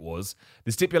whenever it was.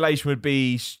 The stipulation would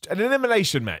be an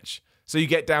elimination match. So you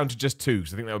get down to just two,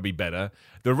 so I think that would be better.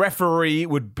 The referee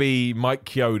would be Mike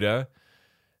Chioda.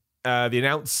 The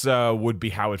announcer would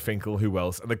be Howard Finkel. Who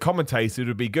else? And the commentator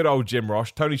would be good old Jim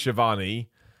Ross, Tony Schiavone,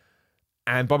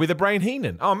 and Bobby the Brain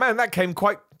Heenan. Oh man, that came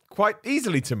quite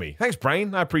easily to me. Thanks,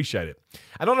 Brain. I appreciate it.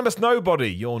 Anonymous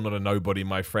Nobody, you're not a nobody,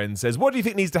 my friend, says, what do you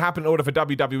think needs to happen in order for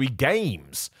WWE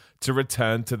Games to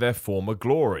return to their former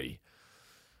glory?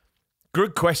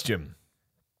 Good question.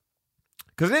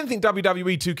 Because I didn't think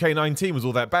WWE 2K19 was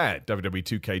all that bad. WWE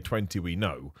 2K20 we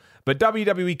know. But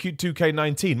WWE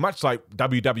 2K19, much like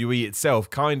WWE itself,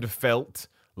 kind of felt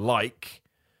like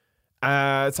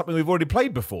something we've already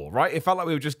played before, right? It felt like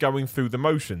we were just going through the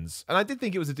motions. And I did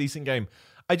think it was a decent game.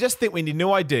 I just think we need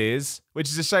new ideas, which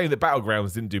is a shame that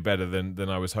Battlegrounds didn't do better than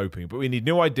I was hoping. But we need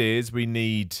new ideas. We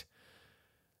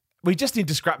just need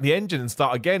to scrap the engine and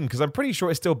start again, because I'm pretty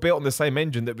sure it's still built on the same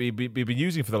engine that we've been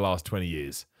using for the last 20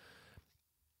 years.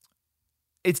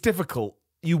 It's difficult.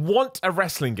 You want a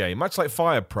wrestling game, much like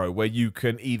Fire Pro, where you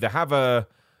can either have a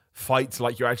fight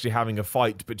like you're actually having a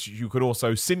fight, but you could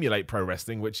also simulate pro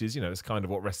wrestling, which is, it's kind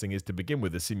of what wrestling is to begin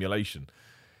with, a simulation.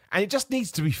 And it just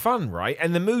needs to be fun, right?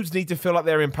 And the moves need to feel like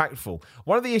they're impactful.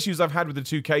 One of the issues I've had with the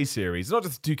 2K series, not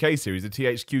just the 2K series, the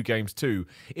THQ games too,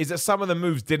 is that some of the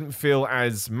moves didn't feel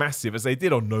as massive as they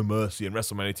did on No Mercy and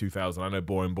WrestleMania 2000. I know,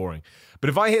 boring. But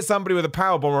if I hit somebody with a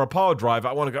powerbomb or a power driver,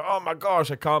 I want to go, oh my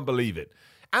gosh, I can't believe it.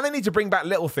 And they need to bring back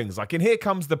little things, like in Here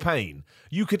Comes the Pain,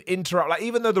 you could interrupt, like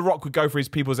even though The Rock would go for his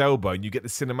people's elbow and you get the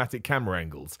cinematic camera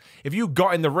angles, if you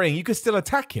got in the ring, you could still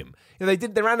attack him. They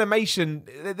did their animation,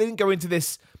 they didn't go into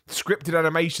this scripted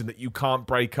animation that you can't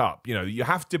break up. You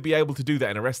have to be able to do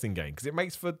that in a wrestling game because it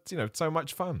makes for, so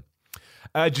much fun.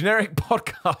 Generic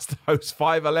podcast host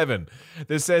 511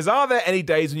 that says, are there any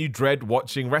days when you dread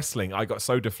watching wrestling? I got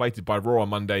so deflated by Raw on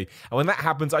Monday, and when that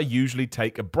happens, I usually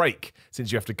take a break.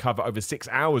 Since you have to cover over 6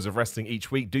 hours of wrestling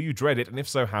each week, do you dread it? And if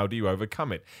so, how do you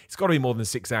overcome it? It's got to be more than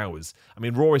 6 hours. I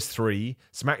mean, Raw is 3,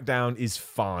 SmackDown is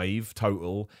 5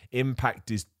 total,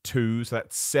 Impact is 2, so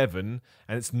that's 7,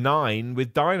 and it's 9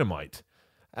 with Dynamite.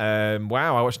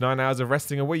 Wow, I watch 9 hours of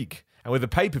wrestling a week. And with a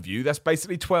pay-per-view, that's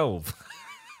basically 12.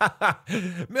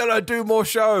 Miller, do more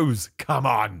shows. Come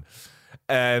on.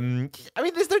 I mean,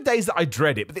 there's no days that I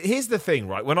dread it. But here's the thing,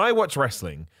 right? When I watch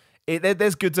wrestling,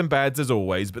 there's goods and bads as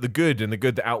always. But the good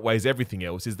that outweighs everything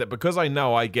else is that because I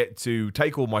know I get to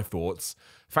take all my thoughts,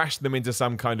 fashion them into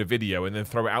some kind of video, and then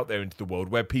throw it out there into the world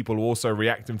where people also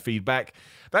react and feedback.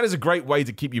 That is a great way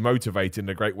to keep you motivated and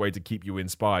a great way to keep you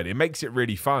inspired. It makes it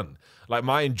really fun. Like,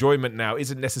 my enjoyment now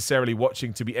isn't necessarily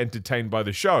watching to be entertained by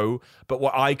the show, but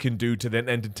what I can do to then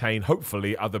entertain,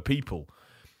 hopefully, other people.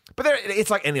 But it's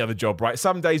like any other job, right?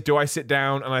 Some days do I sit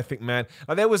down and I think, man,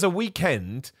 like there was a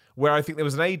weekend where I think there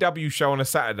was an AEW show on a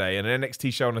Saturday and an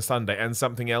NXT show on a Sunday and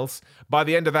something else. By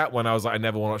the end of that one, I was like, I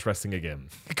never want to watch wrestling again.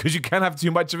 Because you can have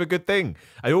too much of a good thing.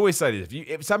 I always say this.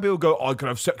 If some people go, I could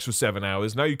have sex for 7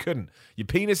 hours. No, you couldn't. Your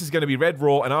penis is going to be red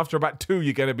raw, and after about 2,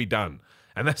 you're going to be done.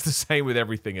 And that's the same with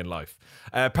everything in life.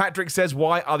 Patrick says,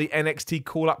 why are the NXT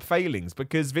call-up failings?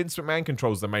 Because Vince McMahon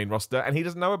controls the main roster and he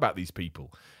doesn't know about these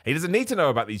people. He doesn't need to know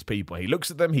about these people. He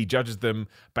looks at them, he judges them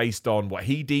based on what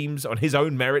he deems, on his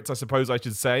own merits, I suppose I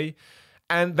should say.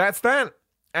 And that's that.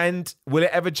 And will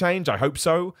it ever change? I hope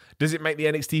so. Does it make the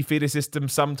NXT feeder system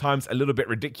sometimes a little bit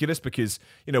ridiculous? Because,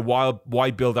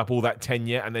 why build up all that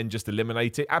tenure and then just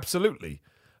eliminate it? Absolutely.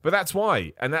 But that's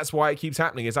why. And that's why it keeps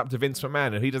happening. It's up to Vince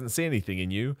McMahon, and he doesn't see anything in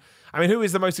you. I mean, who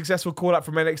is the most successful call-up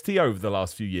from NXT over the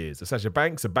last few years? A Sasha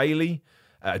Banks, a Bayley,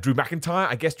 Drew McIntyre,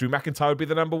 I guess Drew McIntyre would be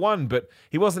the number one, but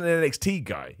he wasn't an NXT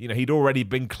guy. You know, he'd already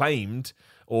been claimed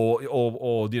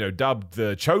or dubbed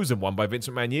the chosen one by Vince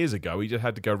McMahon years ago. He just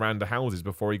had to go round the houses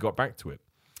before he got back to it.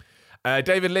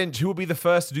 David Lynch, who will be the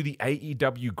first to do the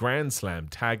AEW Grand Slam,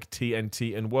 Tag,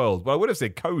 TNT, and World? Well, I would have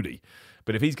said Cody,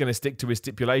 but if he's going to stick to his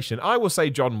stipulation, I will say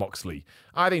Jon Moxley.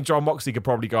 I think Jon Moxley could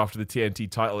probably go after the TNT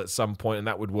title at some point, and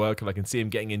that would work, and I can see him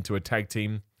getting into a tag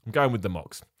team. I'm going with the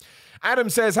Mox.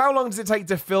 Adam says, how long does it take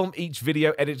to film each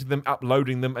video, editing them,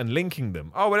 uploading them, and linking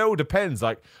them? Oh, well, it all depends.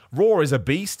 Like, Raw is a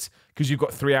beast because you've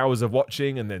got 3 hours of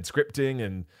watching and then scripting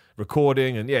and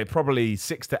recording, and yeah, probably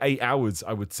 6 to 8 hours,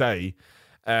 I would say.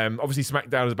 Obviously,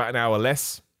 SmackDown is about an hour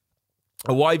less.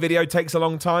 A Y video takes a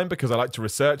long time because I like to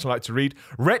research, I like to read.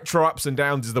 Retro Ups and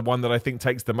Downs is the one that I think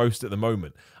takes the most at the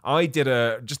moment. I did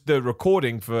just the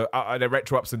recording for the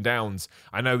Retro Ups and Downs.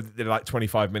 I know they're like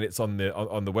 25 minutes on the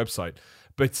website,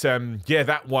 but yeah,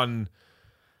 that one.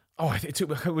 Oh, it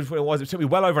took me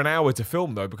well over an hour to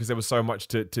film though because there was so much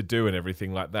to do and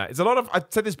everything like that. It's a lot of. I've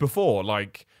said this before.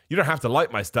 Like, you don't have to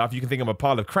like my stuff. You can think I'm a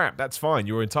pile of crap. That's fine.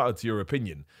 You're entitled to your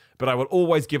opinion. But I will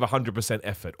always give 100%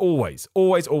 effort. Always,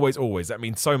 always, always, always. That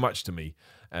means so much to me.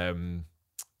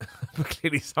 But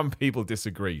clearly some people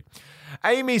disagree.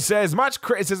 Amy says, much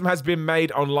criticism has been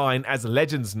made online as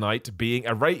Legends Night being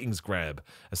a ratings grab.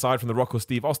 Aside from The Rock or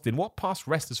Steve Austin, what past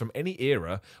wrestlers from any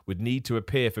era would need to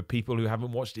appear for people who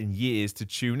haven't watched in years to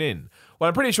tune in? Well,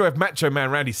 I'm pretty sure if Macho Man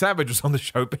Randy Savage was on the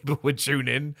show, people would tune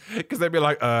in because they'd be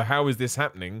like, how is this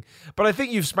happening? But I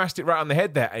think you've smashed it right on the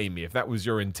head there, Amy, if that was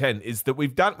your intent, is that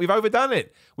we've overdone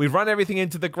it. We've run everything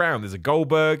into the ground. There's a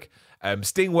Goldberg.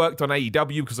 Sting worked on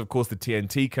AEW because, of course, the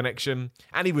TNT connection,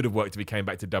 and he would have worked if he came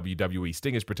back to WWE.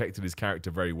 Sting has protected his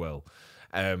character very well.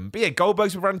 But yeah,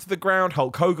 Goldberg's run to the ground.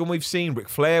 Hulk Hogan we've seen. Ric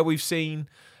Flair we've seen.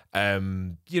 Who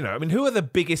are the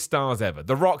biggest stars ever?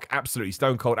 The Rock, absolutely.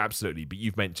 Stone Cold, absolutely. But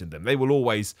you've mentioned them. They will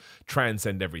always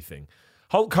transcend everything.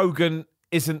 Hulk Hogan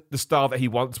isn't the star that he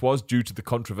once was due to the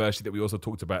controversy that we also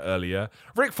talked about earlier.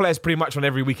 Ric Flair's pretty much on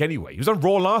every week anyway. He was on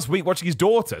Raw last week watching his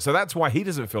daughter, so that's why he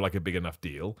doesn't feel like a big enough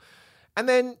deal. And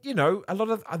then, a lot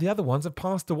of the other ones have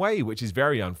passed away, which is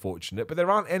very unfortunate, but there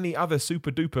aren't any other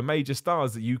super-duper major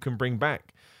stars that you can bring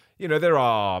back. There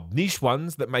are niche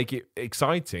ones that make it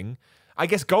exciting. I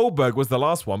guess Goldberg was the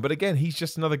last one, but again, he's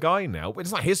just another guy now. But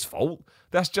it's not his fault.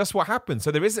 That's just what happened. So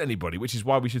there isn't anybody, which is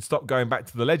why we should stop going back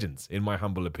to the legends, in my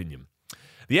humble opinion.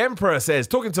 The Emperor says,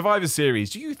 talking Survivor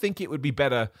Series, do you think it would be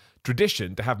better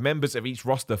tradition to have members of each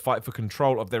roster fight for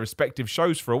control of their respective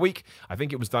shows for a week? I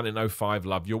think it was done in 05.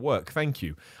 Love your work. Thank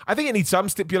you. I think it needs some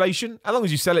stipulation. As long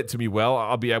as you sell it to me well,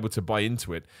 I'll be able to buy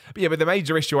into it. But the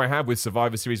major issue I have with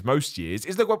Survivor Series most years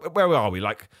is, look, where are we?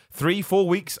 Like 3-4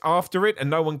 weeks after it, and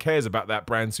no one cares about that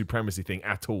brand supremacy thing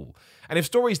at all. And if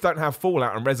stories don't have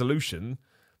fallout and resolution,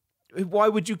 why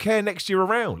would you care next year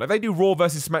around? Like, they do Raw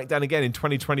versus SmackDown again in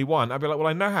 2021. I'd be like, well,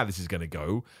 I know how this is going to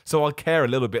go, so I'll care a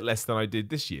little bit less than I did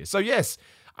this year. So yes,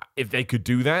 if they could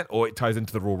do that, or it ties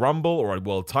into the Royal Rumble or a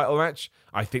world title match,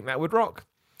 I think that would rock.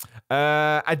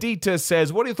 Adita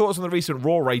says, what are your thoughts on the recent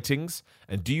Raw ratings,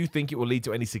 and do you think it will lead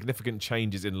to any significant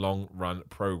changes in long-run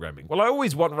programming? Well, I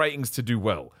always want ratings to do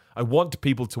well. I want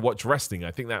people to watch wrestling.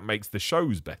 I think that makes the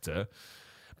shows better.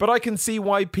 But I can see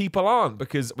why people aren't,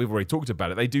 because we've already talked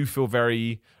about it. They do feel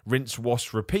very rinse,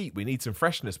 wash, repeat. We need some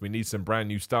freshness. We need some brand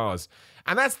new stars.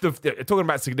 And that's talking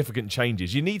about significant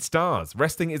changes. You need stars.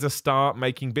 Wrestling is a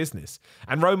star-making business.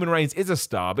 And Roman Reigns is a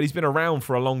star, but he's been around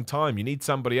for a long time. You need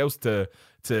somebody else to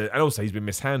and also he's been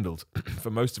mishandled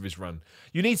for most of his run.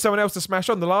 You need someone else to smash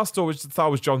on. The last star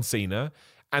was John Cena.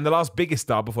 And the last biggest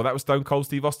star before that was Stone Cold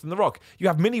Steve Austin, The Rock. You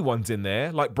have mini ones in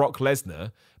there, like Brock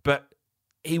Lesnar, but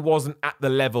he wasn't at the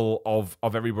level of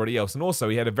everybody else. And also,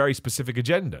 he had a very specific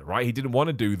agenda, right? He didn't want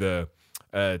to do the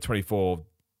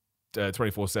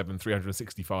 24/7,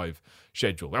 365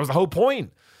 schedule. That was the whole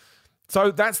point.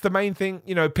 So that's the main thing.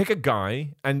 Pick a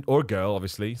guy or a girl,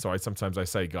 obviously. Sorry, sometimes I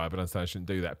say guy, but I understand I shouldn't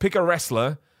do that. Pick a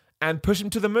wrestler and push him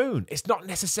to the moon. It's not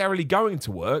necessarily going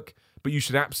to work, but you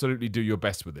should absolutely do your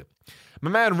best with it. My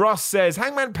man Ross says,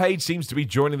 Hangman Page seems to be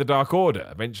joining the Dark Order.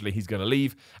 Eventually he's going to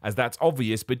leave, as that's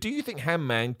obvious, but do you think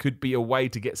Hangman could be a way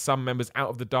to get some members out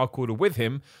of the Dark Order with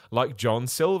him, like John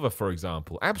Silver, for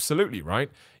example? Absolutely, right?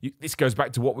 This goes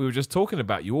back to what we were just talking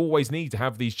about. You always need to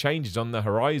have these changes on the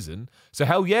horizon. So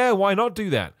hell yeah, why not do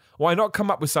that? Why not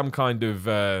come up with some kind of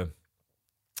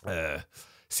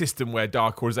system where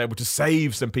Dark Order is able to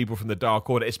save some people from the Dark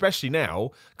Order, especially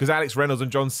now, because Alex Reynolds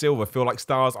and John Silver feel like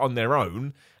stars on their own.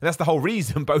 And that's the whole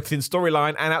reason, both in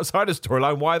storyline and outside of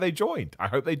storyline, why they joined. I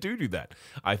hope they do that.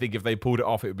 I think if they pulled it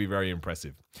off, it would be very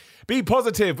impressive. Be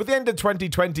positive. With the end of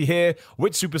 2020 here,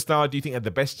 which superstar do you think had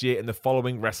the best year in the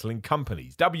following wrestling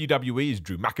companies? WWE is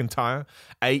Drew McIntyre.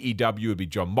 AEW would be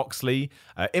Jon Moxley.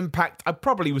 Impact, I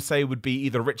probably would say would be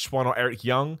either Rich Swann or Eric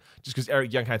Young, just because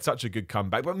Eric Young had such a good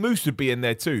comeback. But Moose would be in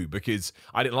there too, because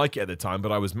I didn't like it at the time,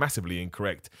 but I was massively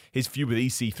incorrect. His feud with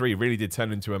EC3 really did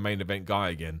turn into a main event guy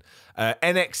again.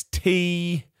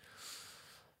 NXT...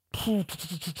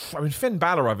 I mean, Finn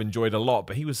Balor I've enjoyed a lot,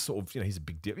 but he was sort of, he's a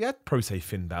big deal. Yeah, Pro Se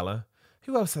Finn Balor.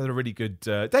 Who else had a really good...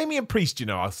 Damian Priest,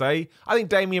 I'll say. I think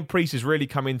Damian Priest has really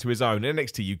come into his own.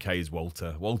 NXT UK is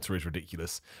Walter. Walter is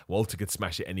ridiculous. Walter could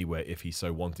smash it anywhere if he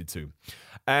so wanted to.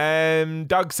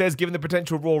 Doug says, given the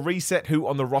potential Raw reset, who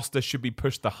on the roster should be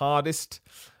pushed the hardest?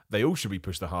 They all should be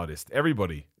pushed the hardest.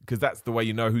 Everybody. Because that's the way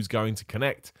you know who's going to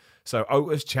connect. So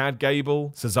Otis, Chad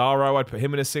Gable, Cesaro, I'd put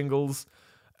him in a singles.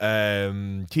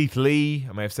 Keith Lee,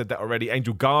 I may have said that already.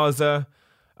 Angel Garza,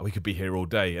 and we could be here all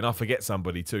day, and I'll forget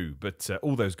somebody too. But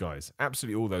all those guys,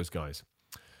 absolutely all those guys.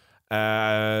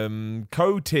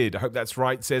 Coated, I hope that's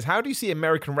right, says, how do you see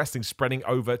American wrestling spreading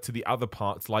over to the other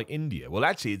parts like India? Well,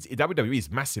 actually, WWE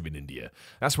is massive in India.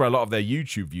 That's where a lot of their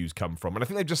YouTube views come from, and I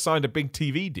think they've just signed a big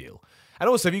TV deal. And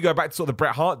also, if you go back to sort of the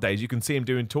Bret Hart days, you can see him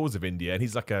doing tours of India, and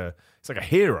he's like a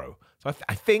hero. So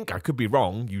I think, I could be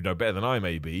wrong, you know better than I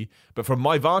may be, but from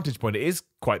my vantage point, it is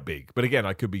quite big. But again,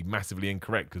 I could be massively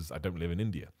incorrect because I don't live in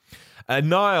India.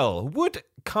 Niall, would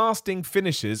casting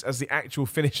finishes as the actual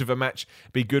finish of a match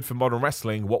be good for modern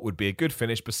wrestling? What would be a good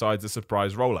finish besides a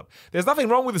surprise roll-up? There's nothing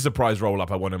wrong with a surprise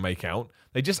roll-up, I want to make out.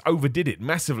 They just overdid it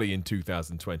massively in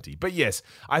 2020. But yes,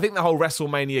 I think the whole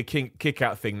WrestleMania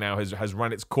kick-out thing now has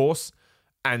run its course,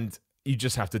 and you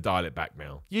just have to dial it back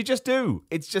now. You just do.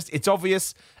 It's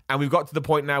obvious, and we've got to the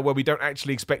point now where we don't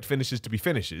actually expect finishes to be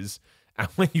finishes, and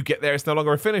when you get there, it's no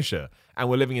longer a finisher, and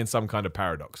we're living in some kind of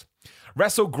paradox.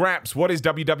 WrestleGraps, what is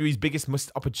WWE's biggest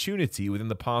missed opportunity within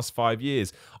the past 5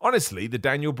 years? Honestly, the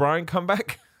Daniel Bryan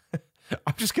comeback?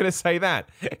 I'm just going to say that.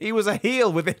 He was a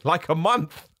heel within like a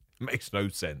month. Makes no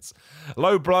sense.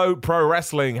 Low Blow Pro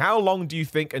Wrestling. How long do you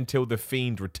think until The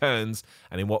Fiend returns,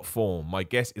 and in what form? My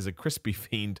guess is a crispy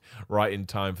Fiend right in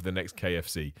time for the next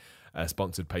KFC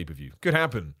sponsored pay-per-view. Could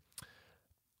happen.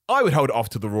 I would hold it off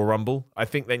to the Royal Rumble. I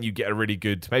think then you get a really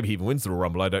good, maybe he even wins the Royal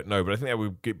Rumble, I don't know, but I think that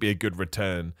would be a good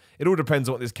return. It all depends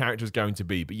on what this character is going to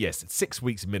be. But yes, it's 6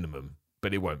 weeks minimum,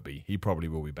 but it won't be. He probably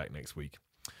will be back next week.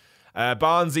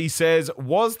 Barnsey says,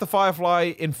 was the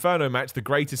Firefly Inferno match the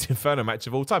greatest Inferno match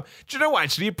of all time? Do you know what?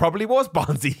 Actually, it probably was,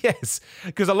 Barnsey, yes.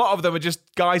 Because a lot of them are just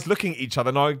guys looking at each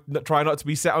other and trying not to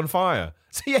be set on fire.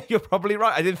 So yeah, you're probably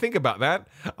right. I didn't think about that.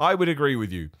 I would agree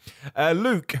with you.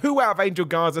 Luke, who out of Angel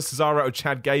Garza, Cesaro, or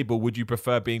Chad Gable would you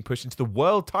prefer being pushed into the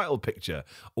world title picture?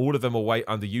 All of them are way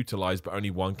underutilized, but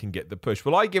only one can get the push.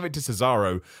 Well, I give it to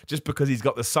Cesaro just because he's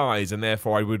got the size, and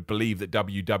therefore I would believe that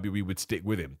WWE would stick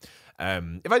with him.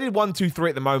 If I did 1, 2, 3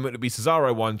 at the moment, it would be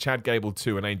Cesaro 1, Chad Gable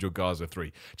 2, and Angel Garza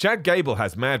 3. Chad Gable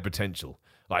has mad potential.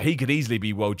 Like, he could easily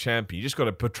be world champion. You just got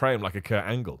to portray him like a Kurt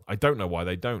Angle. I don't know why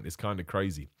they don't. It's kind of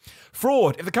crazy.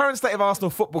 Fraud. If the current state of Arsenal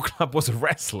Football Club was a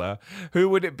wrestler, who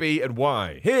would it be and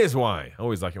why? Here's why. I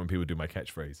always like it when people do my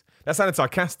catchphrase. That sounded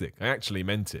sarcastic. I actually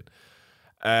meant it.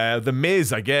 The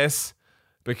Miz, I guess,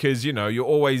 because, you're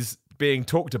always being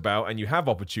talked about and you have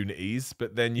opportunities,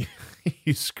 but then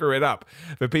you screw it up.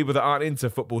 For people that aren't into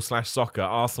football/soccer,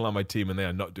 Arsenal are my team and they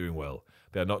are not doing well.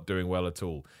 They're not doing well at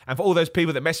all. And for all those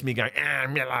people that message me going,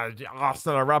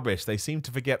 Arsenal are rubbish, they seem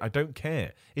to forget I don't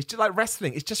care. It's just like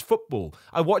wrestling. It's just football.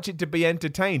 I watch it to be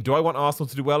entertained. Do I want Arsenal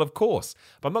to do well? Of course.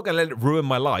 But I'm not going to let it ruin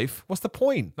my life. What's the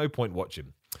point? No point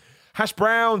watching. Hash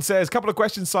Brown says, couple of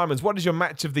questions, Simons. What is your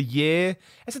match of the year?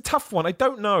 It's a tough one. I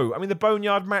don't know. I mean, the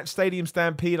Boneyard match, Stadium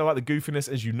Stampede, I like the goofiness,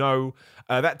 as you know.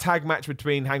 That tag match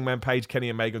between Hangman Page, Kenny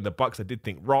Omega, and the Bucks, I did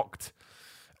think rocked.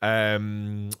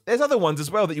 There's other ones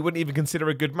as well that you wouldn't even consider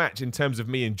a good match in terms of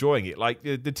me enjoying it, like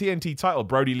the TNT title,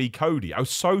 Brody Lee Cody. I was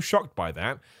so shocked by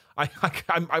that. I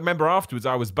remember afterwards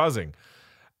I was buzzing.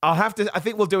 I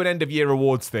think we'll do an end of year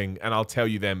awards thing, and I'll tell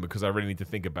you then because I really need to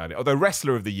think about it. Although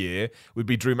wrestler of the year would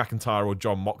be Drew McIntyre or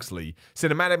Jon Moxley.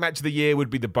 Cinematic match of the year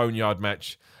would be the Boneyard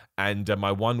match, and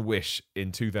my one wish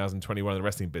in 2021 in the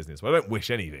wrestling business. Well, I don't wish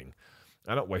anything.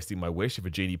 I'm not wasting my wish if a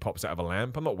genie pops out of a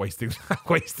lamp. I'm not wasting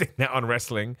that on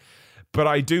wrestling. But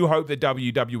I do hope that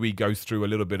WWE goes through a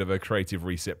little bit of a creative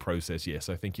reset process. Yes,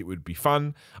 I think it would be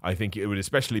fun. I think it would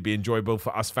especially be enjoyable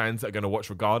for us fans that are going to watch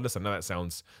regardless. I know that's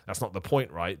not the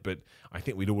point, right? But I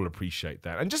think we'd all appreciate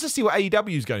that. And just to see what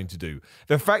AEW is going to do.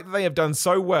 The fact that they have done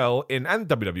so well and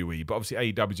WWE, but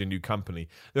obviously AEW is a new company.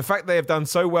 The fact they have done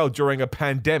so well during a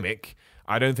pandemic,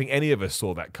 I don't think any of us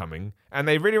saw that coming. And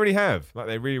they really, really have.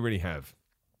 They really, really have.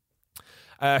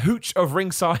 Hooch of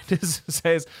Ringsiders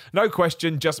says, no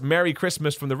question, just Merry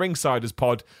Christmas from the Ringsiders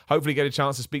pod. Hopefully get a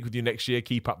chance to speak with you next year.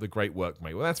 Keep up the great work,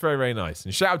 mate. Well, that's very, very nice.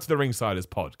 And shout out to the Ringsiders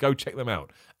pod. Go check them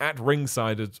out at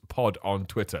Ringsiders pod on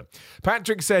Twitter.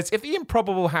 Patrick says, if the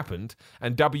improbable happened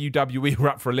and WWE were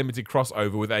up for a limited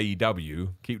crossover with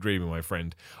AEW, keep dreaming, my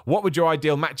friend, what would your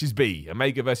ideal matches be?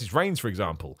 Omega versus Reigns, for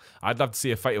example. I'd love to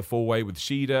see a fatal four-way with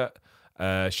Shida,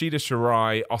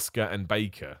 Shirai, Oscar, and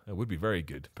Baker. That would be very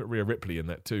good. Put Rhea Ripley in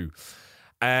that too.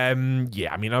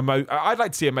 I'd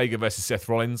like to see Omega versus Seth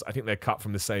Rollins. I think they're cut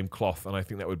from the same cloth, and I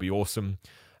think that would be awesome.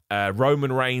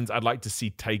 Roman Reigns, I'd like to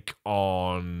see take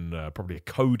on probably a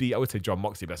Cody. I would say John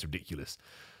Moxley, but that's ridiculous.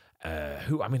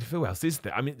 Who else is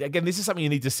there? I mean, again, this is something you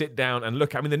need to sit down and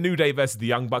look at. I mean, the New Day versus the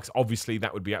Young Bucks, obviously,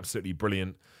 that would be absolutely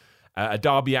brilliant. A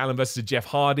Darby Allin versus a Jeff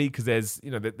Hardy, because there's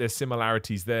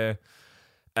similarities there.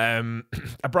 A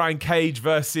Brian Cage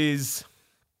versus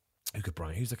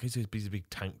who's a big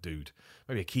tank dude?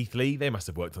 Maybe a Keith Lee. They must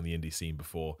have worked on the indie scene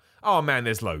before. Oh man,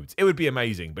 there's loads. It would be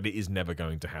amazing, but it is never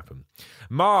going to happen.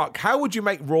 Mark, how would you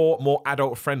make Raw more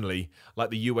adult friendly, like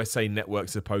the USA Network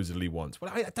supposedly wants?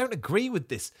 Well, I don't agree with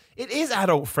this. It is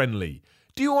adult friendly.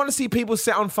 Do you want to see people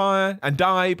set on fire and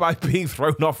die by being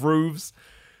thrown off roofs?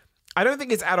 I don't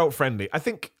think it's adult friendly. I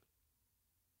think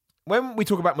when we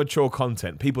talk about mature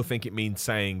content, people think it means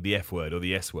saying the F word or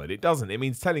the S word. It doesn't. It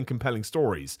means telling compelling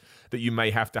stories that you may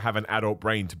have to have an adult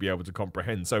brain to be able to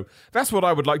comprehend. So that's what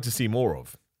I would like to see more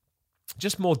of.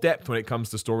 Just more depth when it comes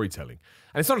to storytelling.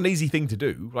 And it's not an easy thing to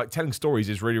do. Like, telling stories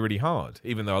is really, really hard,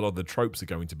 even though a lot of the tropes are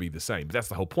going to be the same. But that's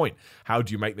the whole point. How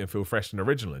do you make them feel fresh and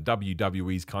original? And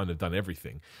WWE's kind of done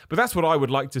everything. But that's what I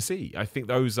would like to see. I think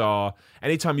those are,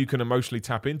 anytime you can emotionally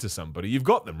tap into somebody, you've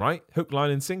got them, right? Hook,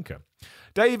 line, and sinker.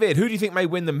 David, who do you think may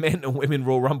win the men and women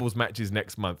Royal Rumbles matches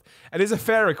next month? And it's a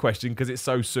fairer question because it's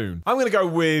so soon. I'm going to go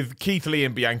with Keith Lee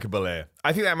and Bianca Belair.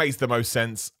 I think that makes the most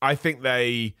sense. I think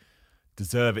they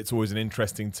deserve, it's always an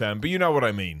interesting term, but you know what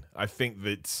I mean. I think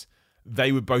that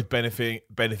they would both benefit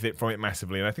from it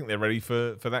massively, and I think they're ready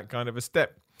for that kind of a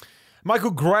step.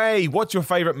 Michael Gray, what's your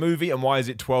favourite movie and why is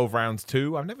it 12 Rounds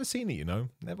 2? I've never seen it,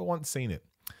 Never once seen it.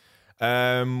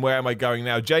 Where am I going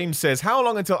now? James says, how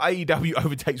long until AEW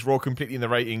overtakes Raw completely in the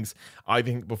ratings? I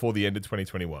think before the end of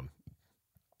 2021.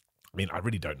 I mean, I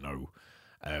really don't know.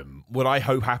 What I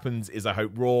hope happens is I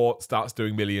hope Raw starts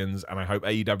doing millions, and I hope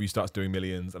AEW starts doing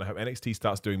millions, and I hope NXT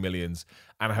starts doing millions,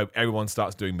 and I hope everyone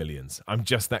starts doing millions. I'm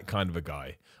just that kind of a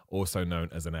guy, also known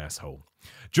as an asshole.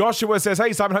 Joshua says,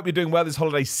 hey Simon, hope you're doing well this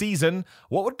holiday season.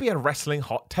 What would be a wrestling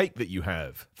hot take that you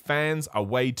have? Fans are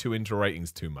way too into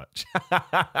ratings too much.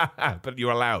 But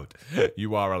you're allowed.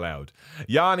 You are allowed.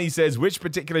 Yanni says, which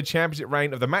particular championship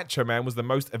reign of the Macho Man was the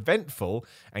most eventful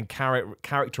and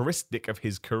characteristic of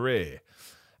his career?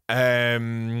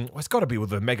 It's got to be with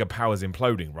the mega powers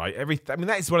imploding, right?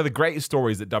 That is one of the greatest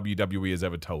stories that WWE has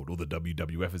ever told, or the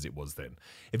WWF as it was then.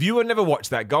 If you have never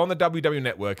watched that, go on the WWE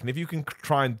Network, and if you can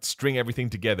try and string everything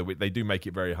together, they do make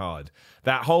it very hard.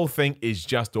 That whole thing is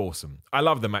just awesome. I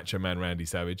love the Macho Man Randy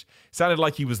Savage. Sounded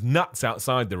like he was nuts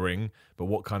outside the ring, but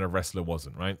what kind of wrestler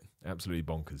wasn't, right? Absolutely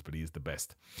bonkers, but he is the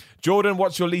best. Jordan,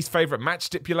 what's your least favourite match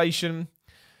stipulation?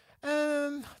 I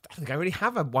don't think I really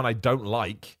have one I don't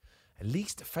like.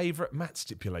 Least favourite match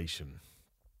stipulation.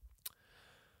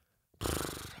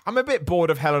 I'm a bit bored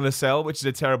of Hell in a Cell, which is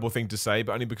a terrible thing to say,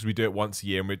 but only because we do it once a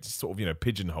year and we're just sort of,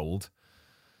 pigeonholed.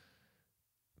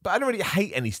 But I don't really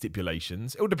hate any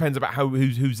stipulations. It all depends about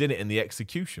who's in it in the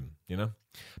execution,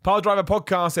 Pile Driver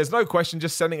Podcast says, no question,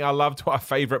 just sending our love to our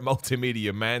favourite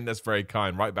multimedia man. That's very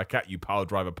kind. Right back at you, Pile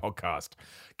Driver Podcast.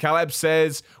 Caleb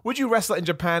says, would you wrestle in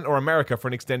Japan or America for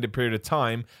an extended period of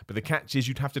time? But the catch is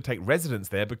you'd have to take residence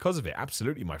there because of it.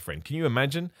 Absolutely, my friend. Can you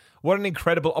imagine? What an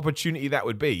incredible opportunity that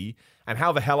would be. And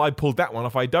how the hell I pulled that one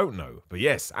off, I don't know. But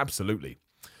yes, absolutely.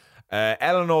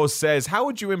 Eleanor says, how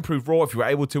would you improve Raw if you were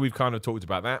able to? We've kind of talked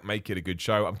about that. Make it a good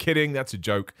show. I'm kidding. That's a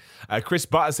joke. Chris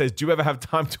Butter says, do you ever have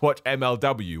time to watch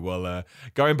MLW? Well,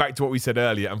 going back to what we said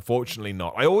earlier, unfortunately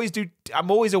not. I always do.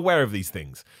 I'm always aware of these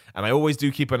things. And I always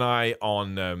do keep an eye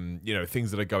on,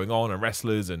 things that are going on and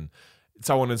wrestlers and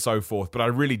so on and so forth. But I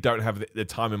really don't have the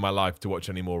time in my life to watch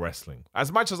any more wrestling.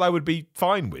 As much as I would be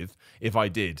fine with if I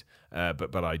did.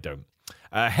 But I don't.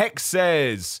 Hex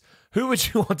says, Who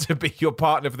would you want to be your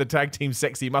partner for the tag team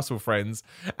Sexy Muscle Friends?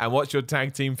 And what's your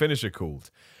tag team finisher called?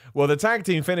 Well, the tag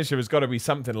team finisher has got to be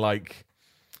something like...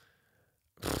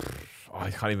 I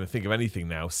can't even think of anything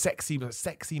now. Sexy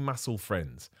Muscle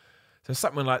Friends. So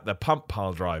something like the Pump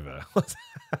Pile Driver.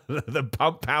 The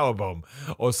Pump Powerbomb.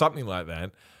 Or something like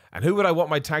that. And who would I want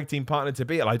my tag team partner to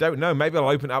be? I don't know. Maybe I'll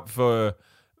open up for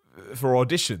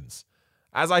auditions.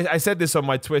 As I said this on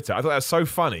my Twitter, I thought that was so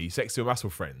funny, Sexy Muscle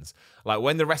Friends. Like,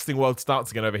 when the wrestling world starts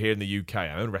again over here in the UK,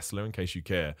 I'm a wrestler in case you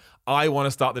care, I want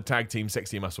to start the tag team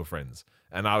Sexy Muscle Friends.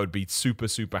 And I would be super,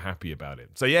 super happy about it.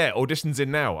 So yeah, auditions in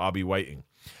now. I'll be waiting.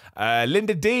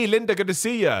 Linda D. Linda, good to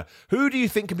see you. Who do you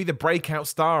think can be the breakout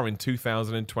star in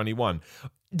 2021?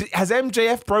 Has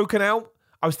MJF broken out?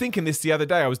 I was thinking this the other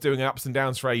day. I was doing an ups and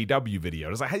downs for AEW video. I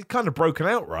was like, hey, he's kind of broken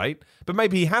out, right? But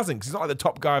maybe he hasn't, because he's not like the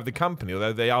top guy of the company,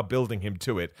 although they are building him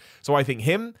to it. So I think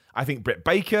him, I think Britt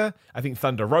Baker, I think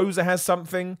Thunder Rosa has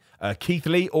something. Keith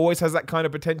Lee always has that kind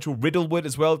of potential. Riddle would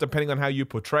as well, depending on how you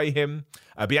portray him.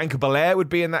 Bianca Belair would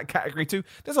be in that category too.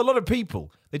 There's a lot of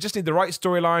people. They just need the right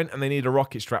storyline, and they need a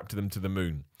rocket strapped to them to the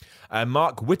moon.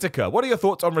 Mark Whitaker, what are your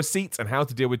thoughts on receipts and how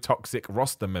to deal with toxic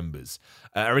roster members?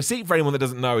 A receipt, for anyone that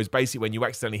doesn't know, is basically when you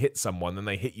accidentally hit someone, then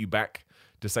they hit you back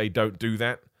to say don't do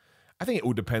that. I think it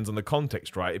all depends on the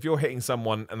context, right? If you're hitting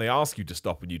someone and they ask you to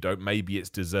stop and you don't, maybe it's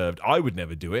deserved. I would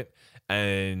never do it.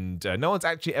 And no one's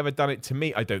actually ever done it to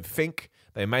me, I don't think.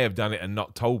 They may have done it and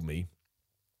not told me.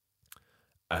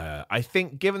 I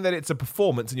think given that it's a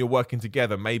performance and you're working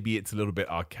together, maybe it's a little bit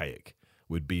archaic,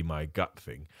 would be my gut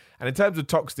thing. And in terms of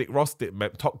toxic roster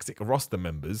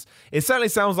members, it certainly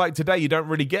sounds like today you don't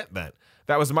really get that.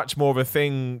 That was much more of a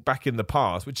thing back in the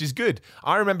past, which is good.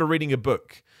 I remember reading a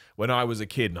book when I was a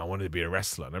kid and I wanted to be a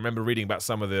wrestler. And I remember reading about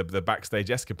some of the backstage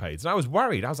escapades. And I was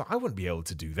worried. I was like, I wouldn't be able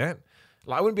to do that.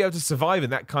 Like, I wouldn't be able to survive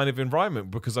in that kind of environment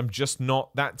because I'm just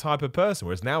not that type of person.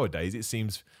 Whereas nowadays, it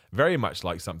seems very much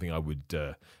like something I would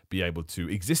be able to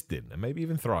exist in and maybe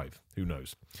even thrive. Who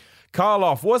knows?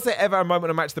 Karloff, was there ever a moment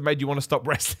in a match that made you want to stop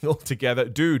wrestling altogether?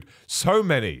 Dude, so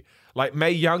many. Like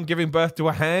Mae Young giving birth to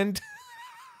a hand.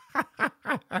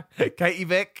 Katie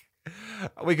Vick.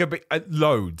 We could be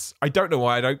loads. I don't know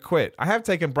why I don't quit. I have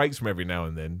taken breaks from every now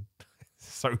and then.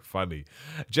 So funny.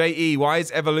 J.E., why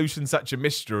is evolution such a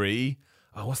mystery?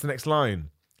 Oh, what's the next line?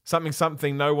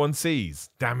 Something no one sees.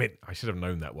 Damn it. I should have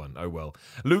known that one. Oh, well.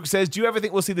 Luke says, do you ever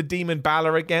think we'll see the Demon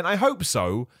Balor again? I hope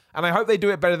so. And I hope they do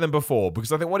it better than before,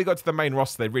 because I think when he got to the main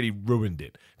roster, they really ruined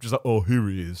it. Just like, oh, here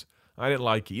he is. I didn't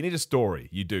like it. You need a story.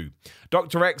 You do.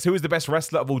 Dr. X, who is the best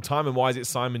wrestler of all time and why is it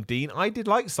Simon Dean? I did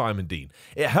like Simon Dean.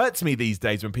 It hurts me these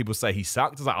days when people say he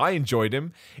sucked. It's like, I enjoyed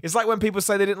him. It's like when people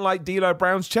say they didn't like D'Lo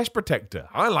Brown's chest protector.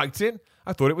 I liked it.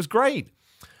 I thought it was great.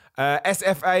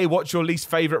 SFA, what's your least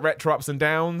favourite retro ups and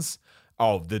downs?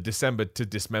 Oh, the December to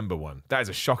Dismember one. That is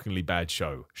a shockingly bad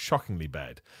show. Shockingly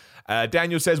bad.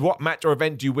 Daniel says, what match or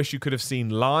event do you wish you could have seen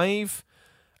live?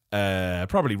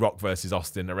 Probably Rock versus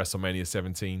Austin at WrestleMania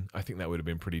 17. I think that would have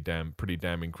been pretty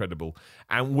damn incredible.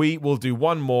 And we will do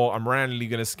one more. I'm randomly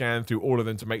going to scan through all of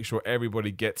them to make sure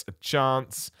everybody gets a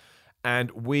chance.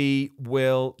 And we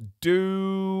will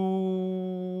do...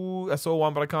 I saw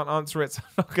one, but I can't answer it, so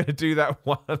I'm not going to do that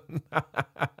one.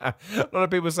 A lot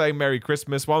of people saying Merry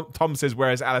Christmas. Tom says,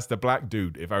 where is Aleister Black?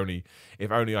 Dude, if only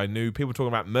I knew. People talking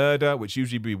about murder, which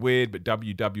usually be weird, but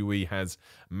WWE has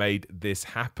made this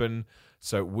happen.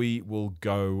 So we will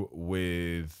go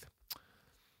with...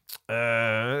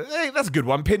 hey, that's a good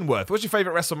one. Pinworth, what's your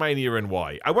favourite WrestleMania and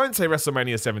why? I won't say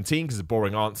WrestleMania 17 because it's a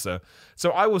boring answer. So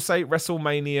I will say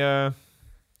WrestleMania...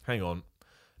 Hang on.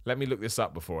 Let me look this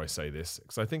up before I say this,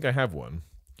 because I think I have one.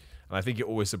 And I think it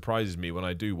always surprises me when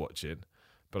I do watch it.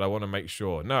 But I want to make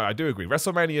sure. No, I do agree.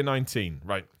 WrestleMania 19,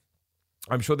 right.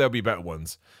 I'm sure there'll be better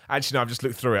ones. Actually, no, I've just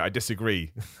looked through it. I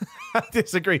disagree. I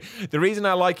disagree. The reason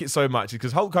I like it so much is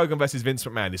because Hulk Hogan versus Vince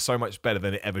McMahon is so much better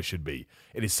than it ever should be.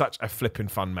 It is such a flippin'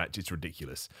 fun match. It's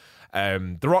ridiculous.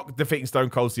 The Rock defeating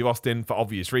Stone Cold Steve Austin for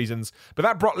obvious reasons. But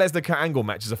that Brock Lesnar Kurt Angle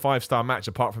match is a 5-star match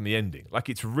apart from the ending. Like,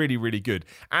 it's really, really good.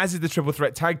 As is the Triple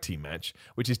Threat Tag Team match,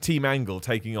 which is Team Angle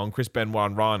taking on Chris Benoit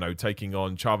and Rhino, taking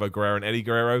on Chavo Guerrero and Eddie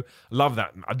Guerrero. Love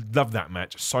that. I love that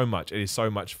match so much. It is so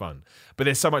much fun. But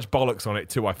there's so much bollocks on it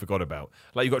too, I forgot about.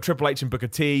 Like, you got Triple H and Booker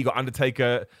T, you got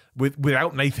Undertaker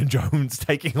without Nathan Jones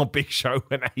taking on Big Show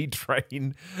and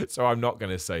A-Train. So I'm not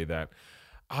going to say that.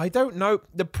 I don't know.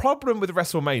 The problem with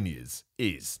WrestleManias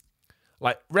is,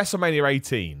 like, WrestleMania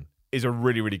 18 is a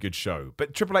really, really good show.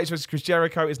 But Triple H versus Chris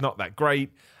Jericho is not that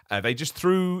great. They just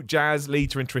threw Jazz,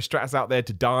 Lita, and Trish Stratus out there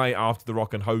to die after The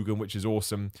Rock and Hogan, which is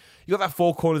awesome. You got that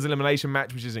Four Corners elimination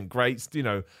match, which isn't great. You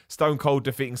know, Stone Cold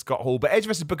defeating Scott Hall. But Edge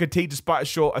versus Booker T, despite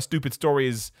a stupid story,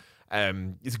 is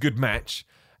It's a good match.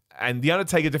 And The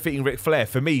Undertaker defeating Ric Flair,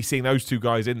 for me, seeing those two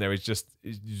guys in there is just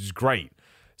great.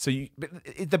 So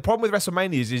the problem with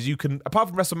WrestleMania is you can, apart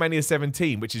from WrestleMania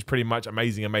 17, which is pretty much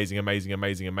amazing. Maybe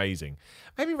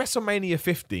WrestleMania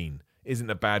 15 isn't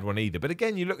a bad one either. But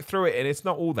again, you look through it and it's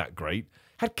not all that great.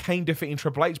 Had Kane defeating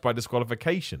Triple H by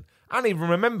disqualification. I don't even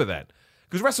remember that.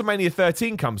 Because WrestleMania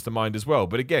 13 comes to mind as well.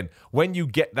 But again, when you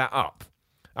get that up,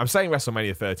 I'm saying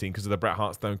WrestleMania 13 because of the Bret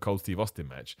Hart Stone Cold Steve Austin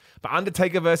match. But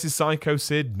Undertaker versus Psycho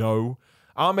Sid, no.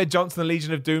 Ahmed Johnson and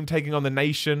Legion of Doom taking on The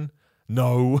Nation,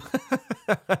 no.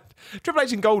 Triple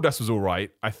H and Goldust was all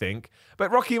right, I think.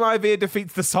 But Rocky Maivia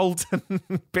defeats the Sultan.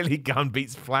 Billy Gunn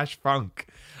beats Flash Funk.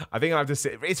 I think I'll have to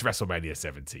say it's WrestleMania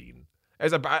 17.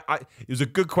 It was a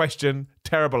good question,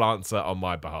 terrible answer on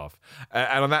my behalf.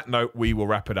 And on that note, we will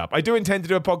wrap it up. I do intend to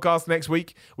do a podcast next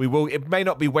week. It may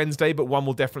not be Wednesday, but one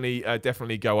will definitely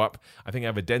go up. I think I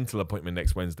have a dental appointment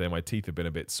next Wednesday. My teeth have been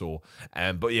a bit sore.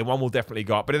 But yeah, one will definitely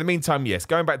go up. But in the meantime, yes,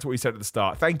 going back to what we said at the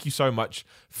start, thank you so much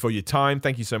for your time.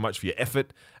 Thank you so much for your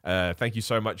effort. Thank you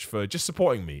so much for just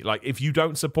supporting me. Like, if you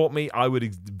don't support me, I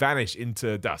would vanish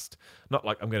into dust. Not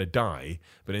like I'm going to die,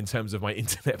 but in terms of my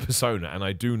internet persona, and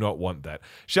I do not want that.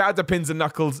 Shout out to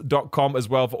pinsandknuckles.com as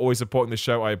well for always supporting the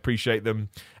show. I appreciate them.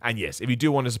 And yes, if you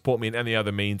do want to support me in any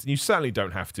other means, and you certainly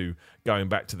don't have to, going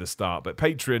back to the start, but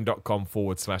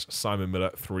patreon.com/Simon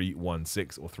Miller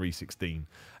 316 or 316.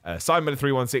 Simon Miller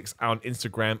 316 on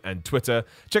Instagram and Twitter.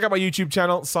 Check out my YouTube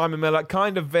channel, Simon Miller,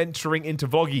 kind of venturing into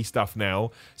vloggy stuff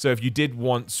now. So if you did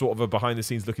want sort of a behind the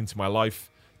scenes look into my life,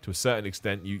 to a certain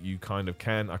extent, you kind of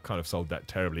can. I kind of sold that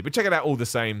terribly. But check it out all the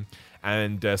same.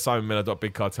 And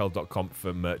simonmiller.bigcartel.com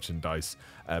for merchandise.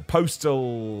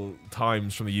 Postal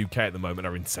times from the UK at the moment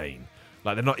are insane.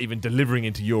 Like, they're not even delivering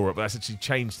into Europe. That's actually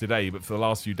changed today, but for the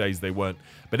last few days they weren't.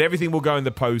 But everything will go in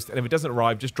the post. And if it doesn't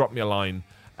arrive, just drop me a line.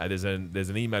 There's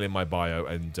an email in my bio,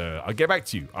 and I'll get back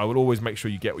to you. I will always make sure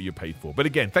you get what you're paid for. But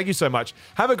again, thank you so much.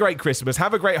 Have a great Christmas.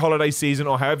 Have a great holiday season,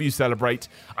 or however you celebrate.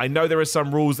 I know there are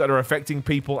some rules that are affecting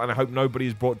people, and I hope nobody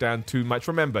is brought down too much.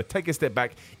 Remember, take a step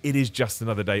back. It is just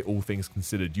another day, all things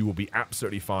considered. You will be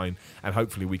absolutely fine, and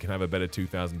hopefully we can have a better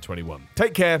 2021.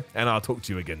 Take care, and I'll talk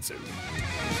to you again soon.